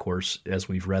happen, of course, as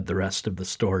we've read the rest of the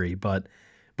story. But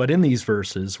in these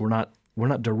verses, we're not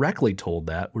directly told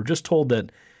that. We're just told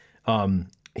that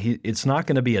it's not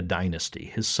going to be a dynasty.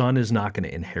 His son is not going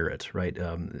to inherit, right?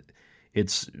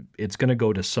 It's going to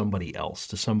go to somebody else,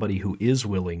 to somebody who is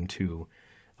willing to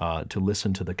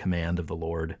listen to the command of the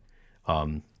Lord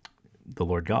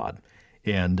God,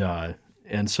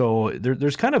 and so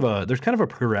there's kind of a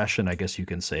progression, I guess you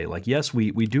can say. Like, yes,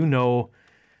 we do know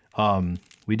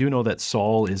that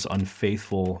Saul is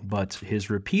unfaithful, but his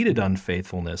repeated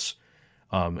unfaithfulness,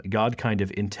 God kind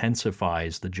of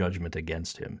intensifies the judgment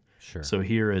against him. Sure. So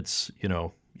here it's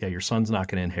your son's not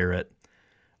going to inherit.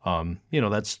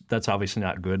 That's obviously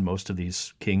not good. Most of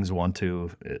these kings want to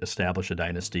establish a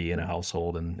dynasty in a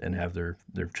household and have their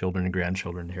children and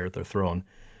grandchildren inherit their throne.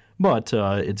 But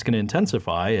it's going to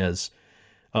intensify as,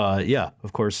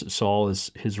 of course, Saul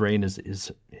his reign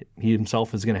is he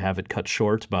himself is going to have it cut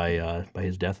short by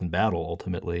his death in battle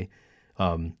ultimately,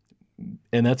 and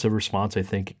that's a response, I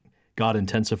think, God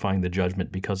intensifying the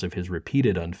judgment because of his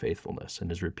repeated unfaithfulness and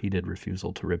his repeated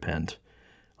refusal to repent,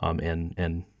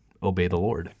 and obey the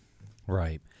Lord.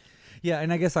 Right. Yeah,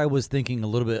 and I guess I was thinking a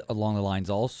little bit along the lines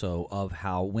also of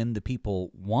how when the people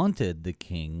wanted the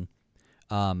king,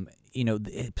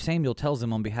 Samuel tells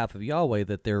them on behalf of Yahweh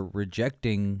that they're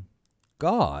rejecting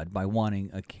God by wanting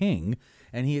a king,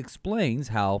 and he explains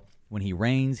how when he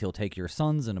reigns, he'll take your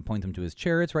sons and appoint them to his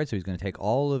chariots, right? So he's going to take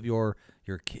all of your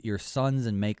sons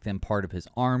and make them part of his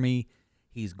army.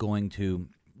 He's going to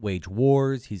wage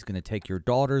wars. He's going to take your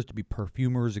daughters to be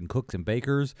perfumers and cooks and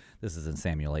bakers. This is in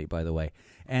Samuel 8, by the way.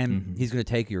 And he's going to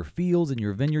take your fields and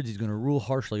your vineyards. He's going to rule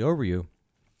harshly over you.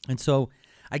 And so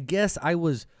I guess I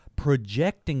was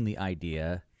projecting the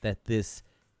idea that this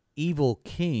evil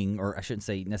king, or I shouldn't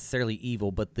say necessarily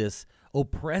evil, but this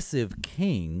oppressive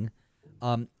king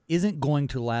isn't going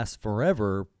to last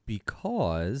forever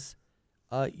because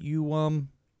that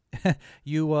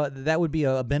would be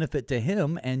a benefit to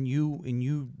him, and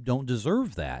you don't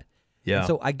deserve that. Yeah. And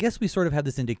so I guess we sort of have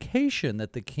this indication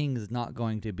that the king is not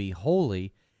going to be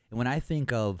holy. And when I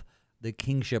think of the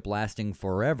kingship lasting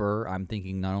forever, I'm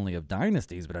thinking not only of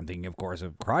dynasties, but I'm thinking, of course,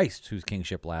 of Christ, whose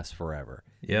kingship lasts forever.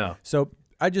 Yeah. So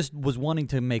I just was wanting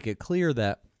to make it clear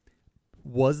that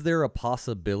was there a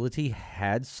possibility,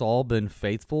 had Saul been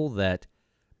faithful, that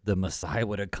the Messiah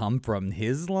would have come from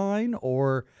his line,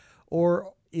 or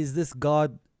is this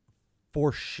God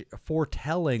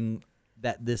foretelling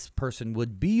that this person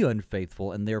would be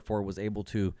unfaithful and therefore was able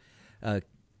to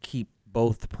keep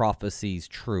both prophecies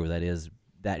true? That is,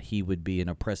 that he would be an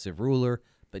oppressive ruler,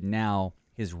 but now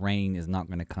his reign is not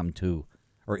going to come to,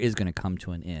 or is going to come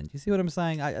to an end. You see what I'm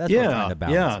saying? That's what I'm trying to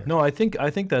balance here. No, I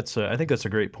think that's a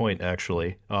great point,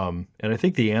 actually. And I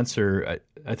think the answer,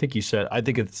 I think you said, I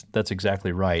think that's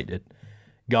exactly right.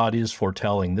 God is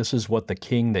foretelling. This is what the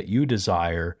king that you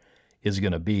desire is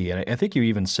going to be. And I think you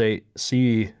even see.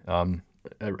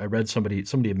 I read somebody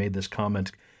had made this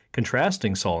comment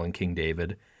contrasting Saul and King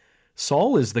David.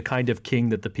 Saul is the kind of king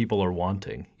that the people are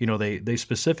wanting. They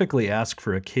specifically ask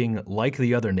for a king like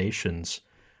the other nations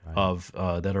of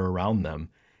that are around them,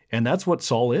 and that's what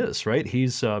Saul is, right?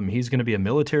 He's going to be a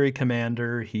military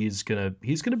commander. He's going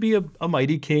to be a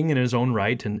mighty king in his own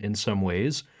right in some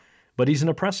ways, but he's an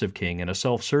oppressive king and a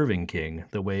self-serving king,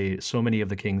 the way so many of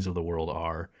the kings of the world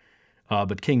are.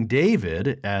 But King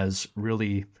David, as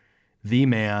really the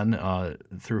man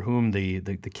through whom the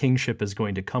kingship is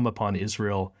going to come upon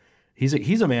Israel,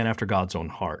 he's a man after God's own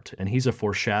heart, and he's a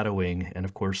foreshadowing, and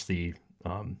of course the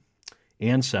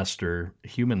ancestor,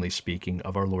 humanly speaking,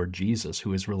 of our Lord Jesus,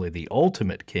 who is really the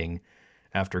ultimate king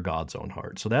after God's own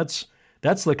heart. So that's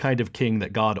the kind of king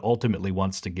that God ultimately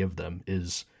wants to give them,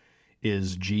 is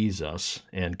Jesus,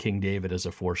 and King David is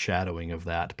a foreshadowing of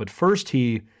that. But first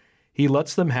he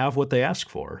lets them have what they ask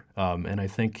for, and I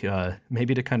think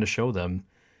maybe to kind of show them,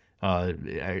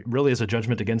 really as a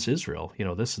judgment against Israel.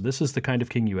 This is the kind of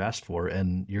king you asked for,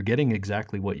 and you're getting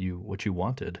exactly what you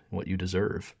wanted, what you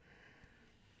deserve.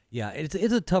 Yeah, it's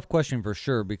a tough question for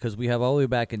sure, because we have all the way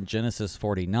back in Genesis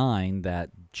 49 that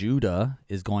Judah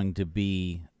is going to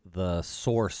be the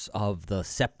source of the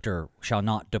scepter shall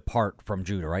not depart from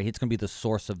Judah, right? It's going to be the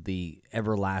source of the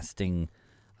everlasting,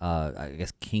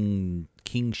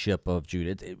 kingship of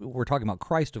Judah. We're talking about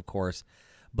Christ, of course,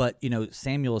 but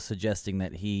Samuel is suggesting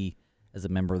that he, as a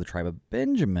member of the tribe of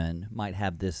Benjamin, might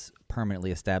have this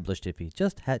permanently established if he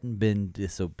just hadn't been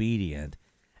disobedient.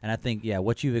 And I think,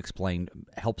 what you've explained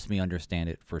helps me understand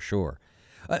it for sure.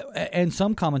 And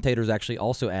some commentators actually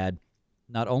also add,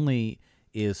 not only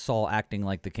is Saul acting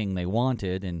like the king they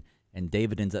wanted, and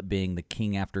David ends up being the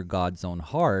king after God's own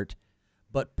heart,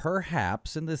 but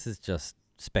perhaps, and this is just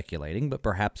speculating, but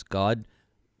perhaps God,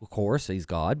 of course, he's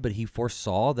God, but he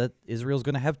foresaw that Israel's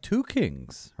going to have two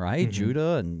kings, right? Mm-hmm.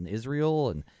 Judah and Israel.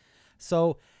 And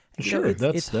so, sure,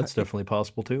 that's definitely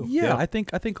possible too. Yeah, I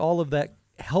think all of that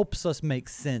helps us make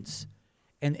sense,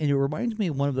 and it reminds me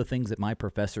of one of the things that my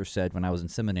professor said when I was in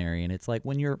seminary. And it's like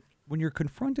when you're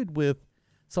confronted with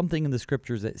something in the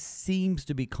scriptures that seems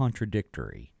to be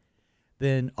contradictory,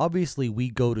 then obviously we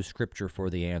go to Scripture for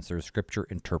the answers. Scripture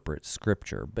interprets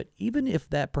Scripture. But even if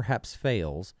that perhaps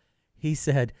fails, he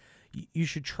said you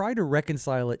should try to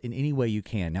reconcile it in any way you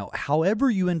can. Now, however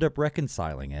you end up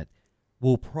reconciling it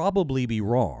will probably be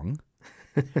wrong.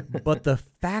 But the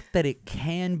fact that it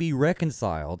can be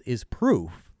reconciled is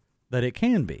proof that it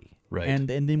can be. Right. And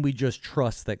then we just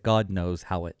trust that God knows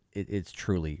how it's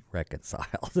truly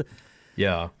reconciled.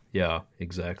 Yeah,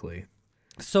 exactly.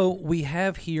 So we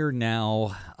have here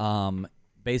now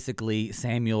basically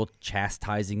Samuel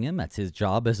chastising him. That's his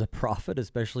job as a prophet,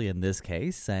 especially in this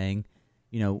case, saying,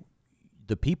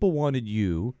 the people wanted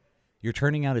you. You're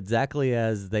turning out exactly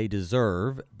as they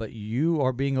deserve, but you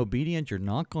are being obedient. You're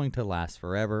not going to last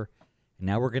forever. And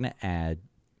now we're going to add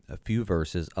a few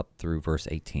verses up through verse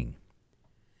 18.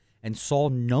 And Saul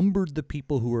numbered the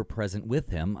people who were present with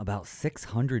him, about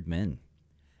 600 men.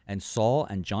 And Saul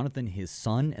and Jonathan his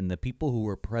son and the people who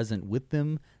were present with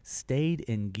them stayed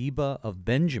in Geba of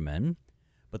Benjamin,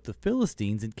 but the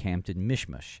Philistines encamped in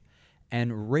Michmash.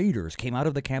 And raiders came out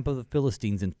of the camp of the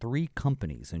Philistines in 3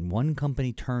 companies, and one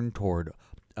company turned toward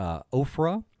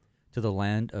Ophrah to the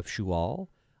land of Shual,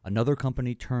 another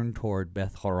company turned toward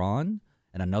Beth-horon,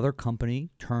 and another company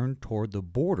turned toward the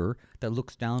border that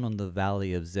looks down on the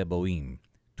valley of Zeboim,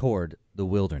 toward the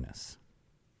wilderness.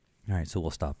 All right, so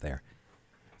we'll stop there.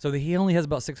 So he only has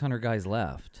about 600 guys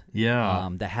left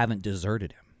that haven't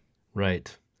deserted him.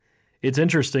 Right. It's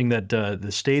interesting that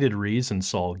the stated reason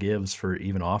Saul gives for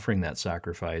even offering that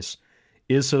sacrifice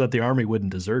is so that the army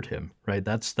wouldn't desert him, right?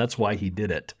 That's why he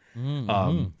did it.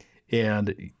 Mm-hmm.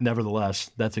 And nevertheless,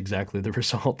 that's exactly the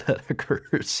result that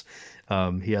occurs.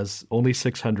 He has only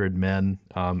 600 men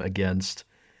against,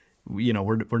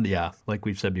 we're like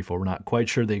we've said before, we're not quite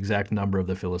sure the exact number of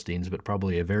the Philistines, but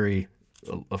probably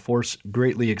a force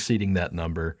greatly exceeding that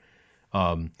number.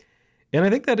 And I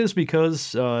think that is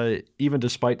because even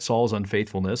despite Saul's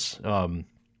unfaithfulness,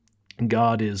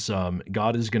 God is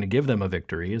going to give them a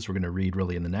victory, as we're going to read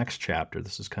really in the next chapter.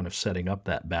 This is kind of setting up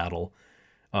that battle.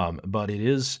 But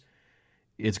it's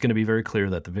going to be very clear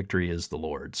that the victory is the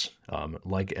Lord's.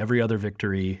 Like every other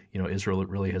victory, Israel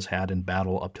really has had in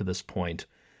battle up to this point.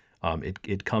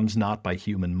 It comes not by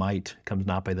human might, comes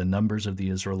not by the numbers of the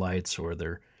Israelites or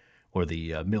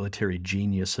the military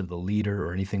genius of the leader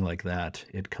or anything like that.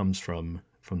 It comes from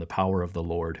the power of the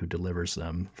Lord who delivers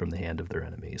them from the hand of their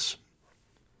enemies.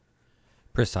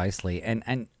 Precisely.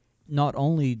 And not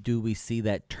only do we see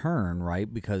that turn,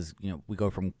 right, because we go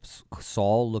from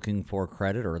Saul looking for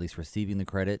credit, or at least receiving the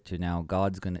credit, to now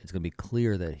it's going to be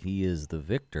clear that he is the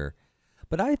victor.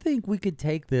 But I think we could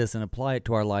take this and apply it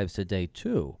to our lives today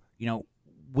too.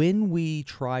 When we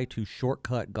try to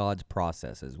shortcut God's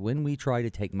processes, when we try to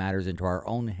take matters into our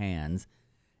own hands,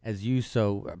 as you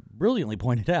so brilliantly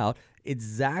pointed out,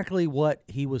 exactly what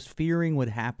he was fearing would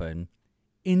happen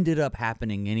ended up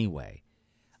happening anyway.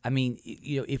 I mean,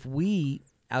 if we,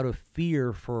 out of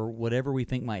fear for whatever we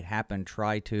think might happen,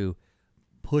 try to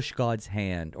push God's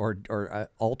hand or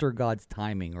alter God's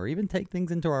timing, or even take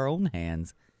things into our own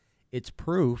hands, it's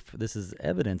proof, this is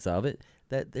evidence of it,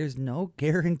 that there's no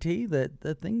guarantee that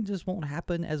the thing just won't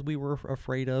happen as we were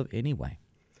afraid of anyway.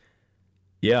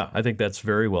 Yeah, I think that's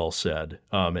very well said.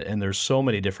 And there's so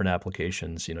many different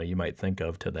applications, you might think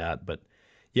of to that. But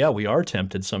yeah, we are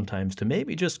tempted sometimes to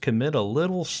maybe just commit a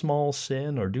little small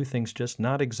sin or do things just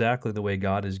not exactly the way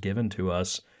God has given to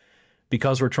us,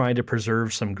 because we're trying to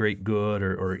preserve some great good,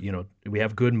 or we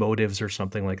have good motives or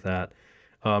something like that.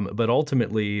 But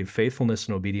ultimately, faithfulness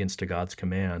and obedience to God's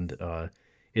command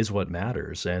is what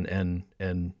matters. And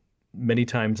many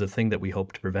times the thing that we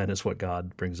hope to prevent is what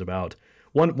God brings about.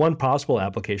 One possible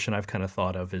application I've kind of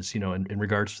thought of is, in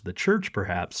regards to the church,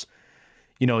 perhaps,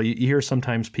 you hear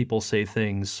sometimes people say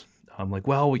things like,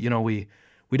 well, we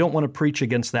don't want to preach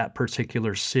against that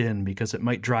particular sin because it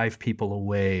might drive people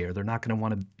away, or they're not going to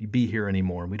want to be here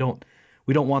anymore. We don't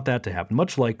want that to happen.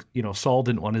 Much like, Saul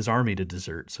didn't want his army to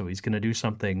desert, so he's going to do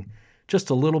something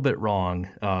just a little bit wrong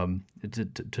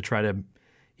to try to,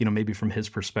 maybe from his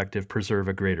perspective, preserve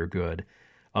a greater good.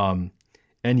 And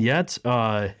yet,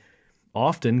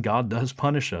 often God does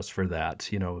punish us for that.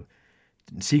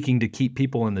 Seeking to keep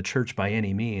people in the church by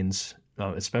any means,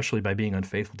 especially by being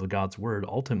unfaithful to God's word,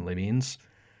 ultimately means,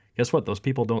 guess what? Those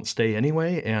people don't stay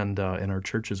anyway, and our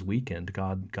church is weakened.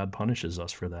 God punishes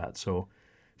us for that. So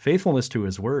faithfulness to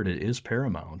his word is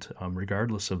paramount,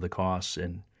 regardless of the costs.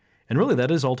 And really,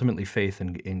 that is ultimately faith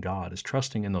in God, is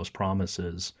trusting in those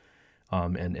promises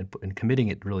and committing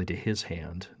it really to his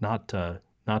hand, not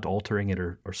altering it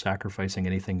or sacrificing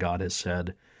anything God has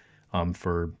said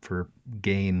for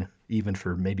gain, even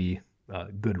for maybe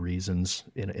good reasons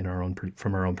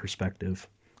from our own perspective.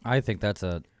 I think that's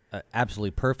a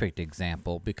absolutely perfect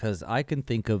example, because I can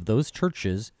think of those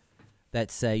churches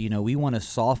that say, we want to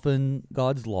soften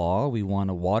God's law, we want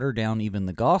to water down even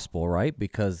the gospel, right?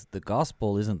 Because the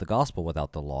gospel isn't the gospel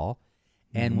without the law.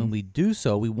 And when we do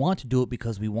so, we want to do it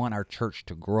because we want our church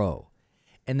to grow.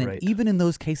 And then even in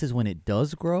those cases when it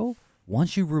does grow,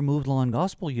 once you've removed law and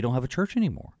gospel, you don't have a church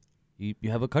anymore.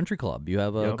 You have a country club, you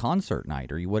have a concert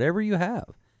night, or whatever you have.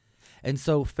 And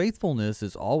so faithfulness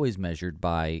is always measured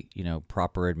by,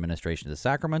 proper administration of the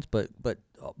sacraments,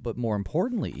 but more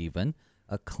importantly even,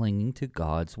 a clinging to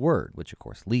God's word, which of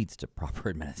course leads to proper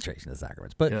administration of the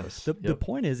sacraments. But the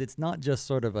point is, it's not just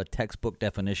sort of a textbook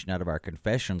definition out of our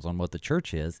confessions on what the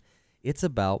church is. It's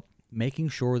about making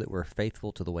sure that we're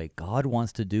faithful to the way God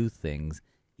wants to do things,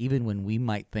 even when we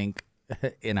might think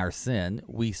in our sin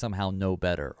we somehow know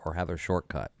better or have a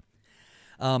shortcut.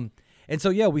 And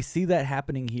so, we see that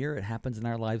happening here. It happens in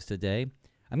our lives today.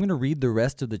 I'm going to read the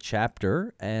rest of the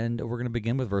chapter, and we're going to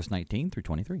begin with verse 19 through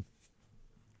 23.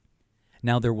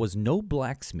 Now there was no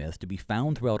blacksmith to be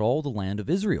found throughout all the land of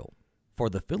Israel, for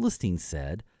the Philistines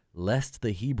said, lest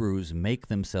the Hebrews make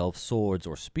themselves swords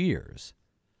or spears.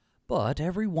 But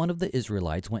every one of the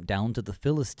Israelites went down to the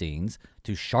Philistines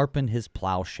to sharpen his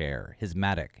plowshare, his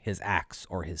mattock, his axe,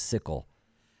 or his sickle.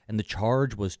 And the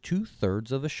charge was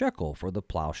 2/3 of a shekel for the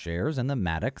plowshares and the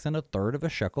mattocks, and 1/3 of a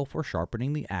shekel for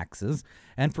sharpening the axes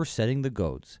and for setting the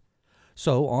goads.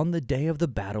 So on the day of the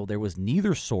battle there was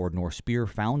neither sword nor spear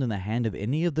found in the hand of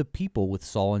any of the people with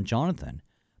Saul and Jonathan.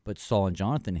 But Saul and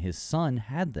Jonathan his son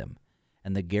had them.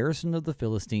 And the garrison of the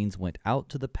Philistines went out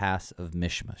to the pass of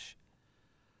Michmash.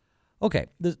 Okay,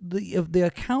 the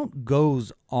account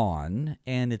goes on,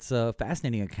 and it's a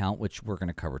fascinating account, which we're going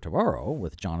to cover tomorrow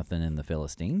with Jonathan and the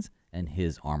Philistines and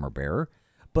his armor bearer.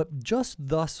 But just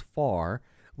thus far,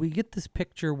 we get this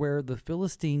picture where the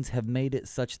Philistines have made it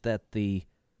such that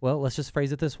let's just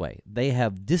phrase it this way. They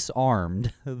have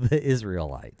disarmed the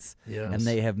Israelites. Yes. And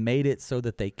they have made it so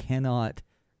that they cannot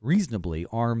reasonably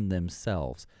arm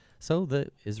themselves. So the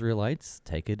Israelites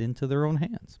take it into their own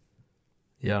hands.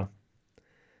 Yeah.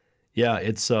 Yeah,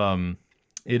 it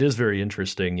is very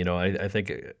interesting. I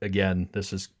think, again,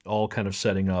 this is all kind of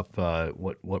setting up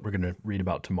what we're going to read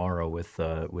about tomorrow with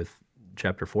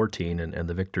chapter 14 and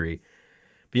the victory.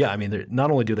 But yeah, I mean,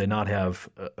 not only do they not have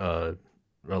a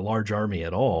large army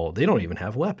at all, they don't even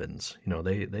have weapons.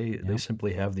 They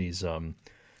simply have these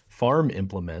farm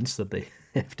implements that they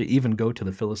have to even go to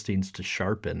the Philistines to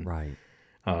sharpen. Right.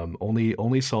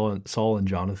 Only Saul and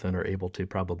Jonathan are able to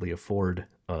probably afford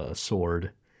a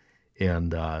sword,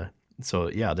 and so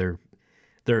yeah,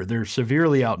 they're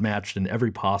severely outmatched in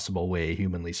every possible way,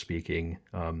 humanly speaking.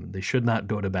 They should not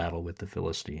go to battle with the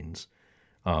Philistines,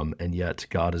 and yet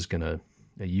God is going to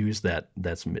use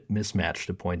that's mismatch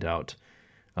to point out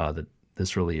that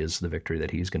this really is the victory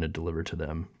that He's going to deliver to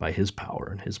them by His power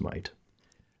and His might.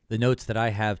 The notes that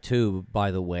I have, too,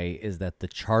 by the way, is that the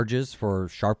charges for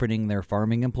sharpening their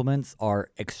farming implements are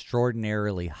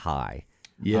extraordinarily high.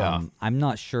 Yeah. I'm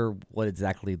not sure what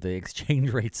exactly the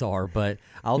exchange rates are, but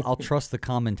I'll trust the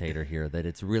commentator here that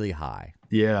it's really high.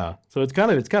 Yeah. So it's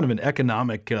kind of an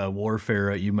economic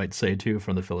warfare, you might say, too,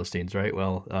 from the Philistines, right?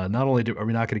 Well, not only are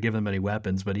we not going to give them any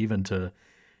weapons, but even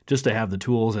just to have the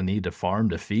tools and need to farm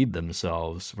to feed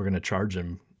themselves, we're going to charge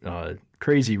them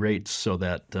crazy rates so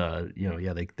that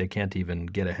they can't even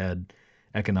get ahead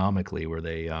economically where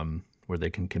they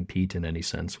can compete in any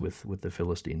sense with the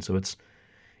Philistines. So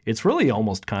it's really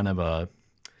almost kind of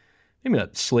maybe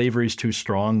not slavery is too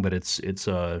strong, but it's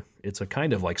a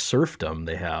kind of like serfdom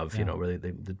they have, where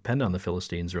they depend on the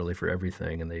Philistines really for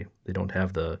everything, and they don't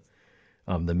have the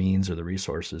means or the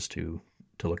resources to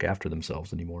look after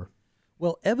themselves anymore.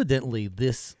 Well, evidently,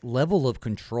 this level of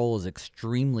control is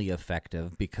extremely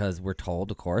effective because we're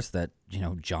told, of course, that,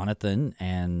 Jonathan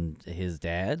and his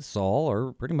dad, Saul,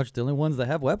 are pretty much the only ones that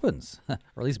have weapons, or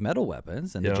at least metal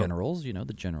weapons. And the generals,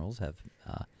 the generals have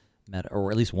metal,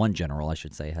 or at least one general, I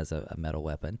should say, has a metal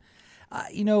weapon.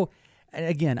 And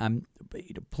again,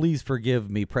 please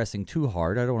forgive me pressing too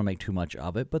hard. I don't want to make too much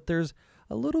of it, but there's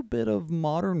a little bit of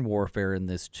modern warfare in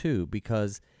this, too,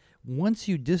 because once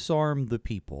you disarm the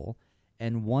people,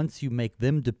 and once you make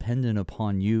them dependent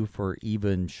upon you for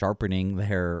even sharpening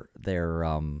their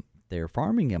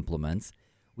farming implements,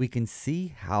 we can see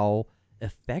how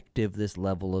effective this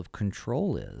level of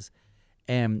control is.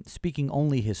 And speaking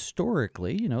only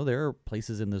historically, there are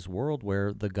places in this world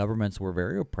where the governments were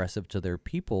very oppressive to their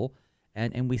people,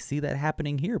 and we see that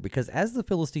happening here. Because as the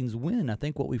Philistines win, I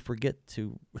think what we forget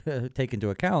to take into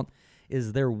account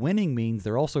is their winning means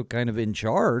they're also kind of in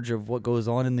charge of what goes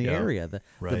on in the area.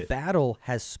 The battle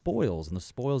has spoils, and the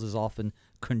spoils is often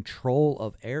control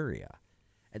of area.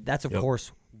 And that's, of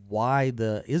course, why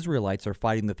the Israelites are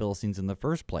fighting the Philistines in the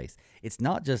first place. It's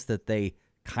not just that they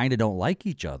kind of don't like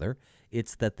each other.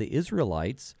 It's that the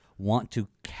Israelites want to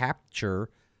capture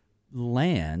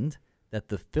land that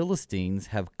the Philistines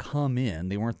have come in.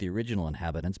 They weren't the original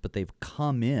inhabitants, but they've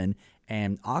come in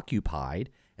and occupied.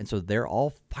 And so they're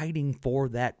all fighting for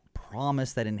that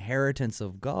promise, that inheritance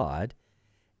of God.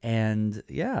 And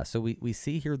so we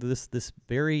see here this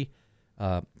very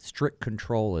strict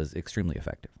control is extremely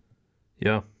effective.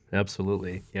 Yeah,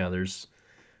 absolutely. Yeah, there's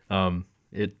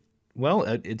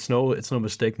it's no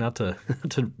mistake not to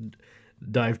to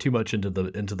dive too much into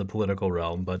the political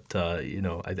realm, but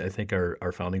I think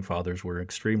our founding fathers were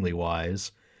extremely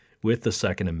wise with the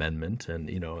Second Amendment and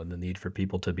and the need for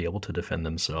people to be able to defend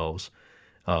themselves.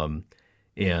 Because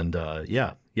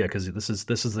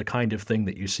this is the kind of thing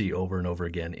that you see over and over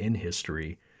again in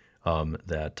history,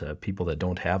 that people that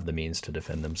don't have the means to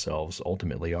defend themselves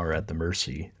ultimately are at the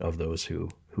mercy of those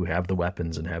who have the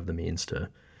weapons and have the means to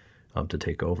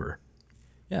take over.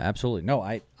 Yeah, absolutely. No,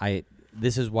 I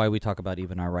this is why we talk about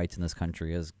even our rights in this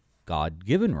country as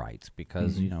God-given rights,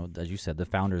 because as you said, the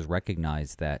founders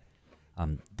recognized that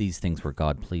these things were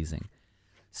God-pleasing.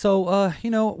 So,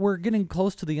 we're getting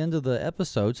close to the end of the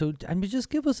episode, so just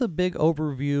give us a big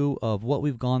overview of what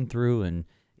we've gone through and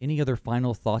any other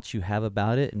final thoughts you have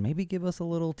about it, and maybe give us a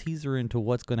little teaser into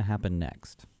what's going to happen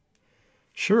next.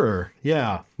 Sure,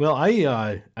 yeah. Well,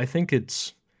 I think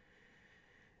it's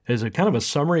as a kind of a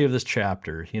summary of this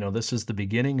chapter. This is the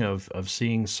beginning of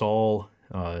seeing Saul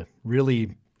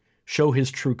really show his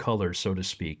true colors, so to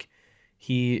speak.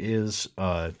 He is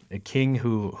a king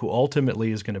who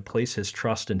ultimately is going to place his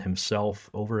trust in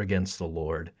himself over against the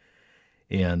Lord.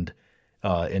 And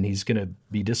and he's going to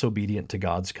be disobedient to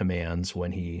God's commands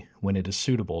when it is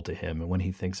suitable to him and when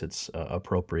he thinks it's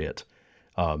appropriate.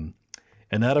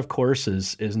 And that, of course,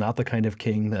 is not the kind of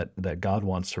king that God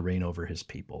wants to reign over his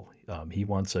people. He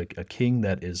wants a king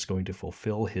that is going to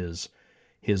fulfill his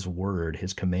word,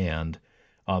 his command,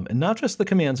 and not just the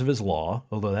commands of his law,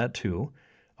 although that too,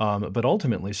 but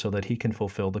ultimately so that he can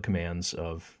fulfill the commands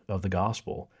of the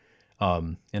gospel.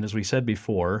 And as we said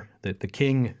before, that the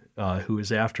king who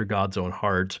is after God's own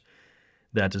heart,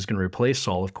 that is going to replace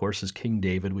Saul, of course, is King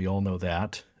David. We all know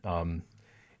that.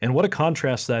 And what a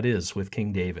contrast that is with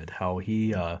King David, how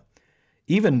he,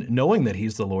 even knowing that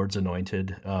he's the Lord's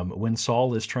anointed, when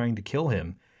Saul is trying to kill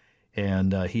him,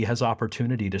 and he has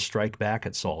opportunity to strike back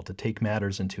at Saul, to take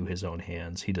matters into his own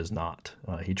hands, he does not.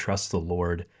 He trusts the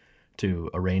Lord to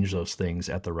arrange those things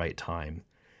at the right time.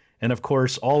 And of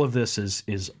course, all of this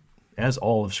is as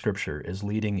all of Scripture, is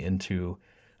leading into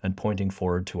and pointing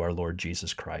forward to our Lord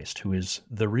Jesus Christ, who is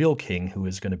the real king, who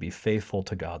is going to be faithful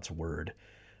to God's word,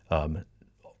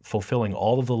 fulfilling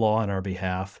all of the law on our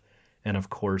behalf, and of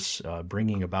course,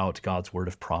 bringing about God's word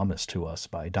of promise to us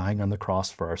by dying on the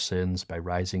cross for our sins, by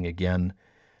rising again,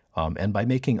 and by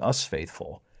making us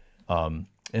faithful.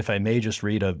 If I may just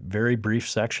read a very brief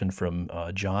section from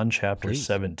John chapter Please.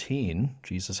 17,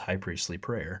 Jesus' high priestly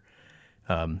prayer.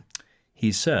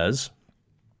 He says,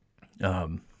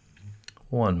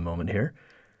 one moment here,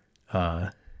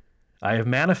 I have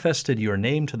manifested your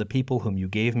name to the people whom you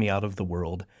gave me out of the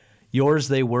world. Yours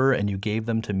they were, and you gave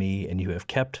them to me, and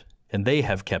they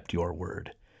have kept your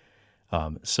word.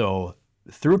 So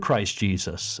through Christ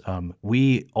Jesus,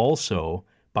 we also,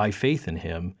 by faith in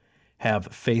him, have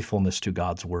faithfulness to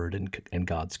God's word and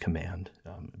God's command,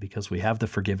 because we have the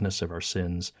forgiveness of our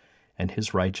sins, and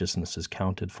his righteousness is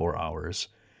counted for ours,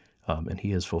 and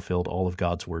he has fulfilled all of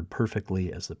God's word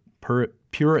perfectly as the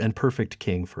pure and perfect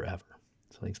king forever.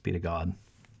 So thanks be to God.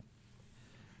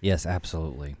 Yes,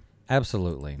 absolutely.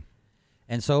 Absolutely.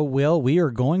 And so, Will, we are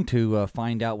going to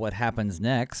find out what happens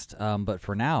next. But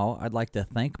for now, I'd like to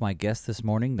thank my guest this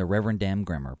morning, the Reverend Dan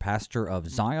Grimmer, pastor of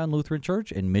Zion Lutheran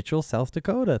Church in Mitchell, South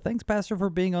Dakota. Thanks, Pastor, for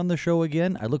being on the show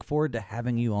again. I look forward to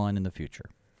having you on in the future.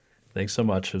 Thanks so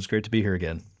much. It was great to be here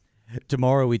again.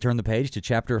 Tomorrow we turn the page to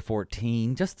chapter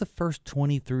 14, just the first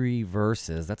 23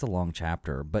 verses. That's a long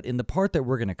chapter. But in the part that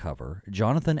we're going to cover,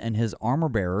 Jonathan and his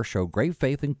armor-bearer show great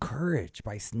faith and courage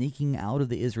by sneaking out of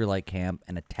the Israelite camp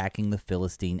and attacking the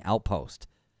Philistine outpost.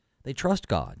 They trust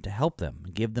God to help them,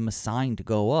 give them a sign to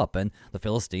go up, and the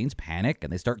Philistines panic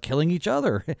and they start killing each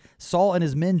other. Saul and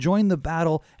his men join the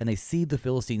battle, and they see the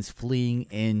Philistines fleeing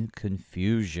in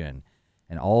confusion.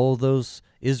 And all those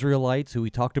Israelites who we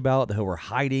talked about, who were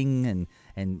hiding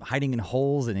and hiding in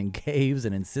holes and in caves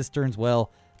and in cisterns,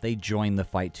 well, they join the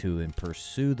fight too and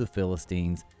pursue the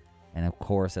Philistines. And of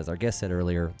course, as our guest said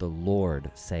earlier, the Lord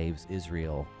saves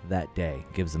Israel that day,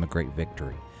 gives them a great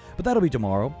victory. But that'll be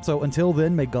tomorrow. So until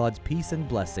then, may God's peace and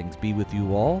blessings be with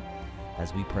you all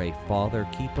as we pray, Father,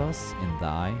 keep us in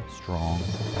thy strong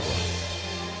hand.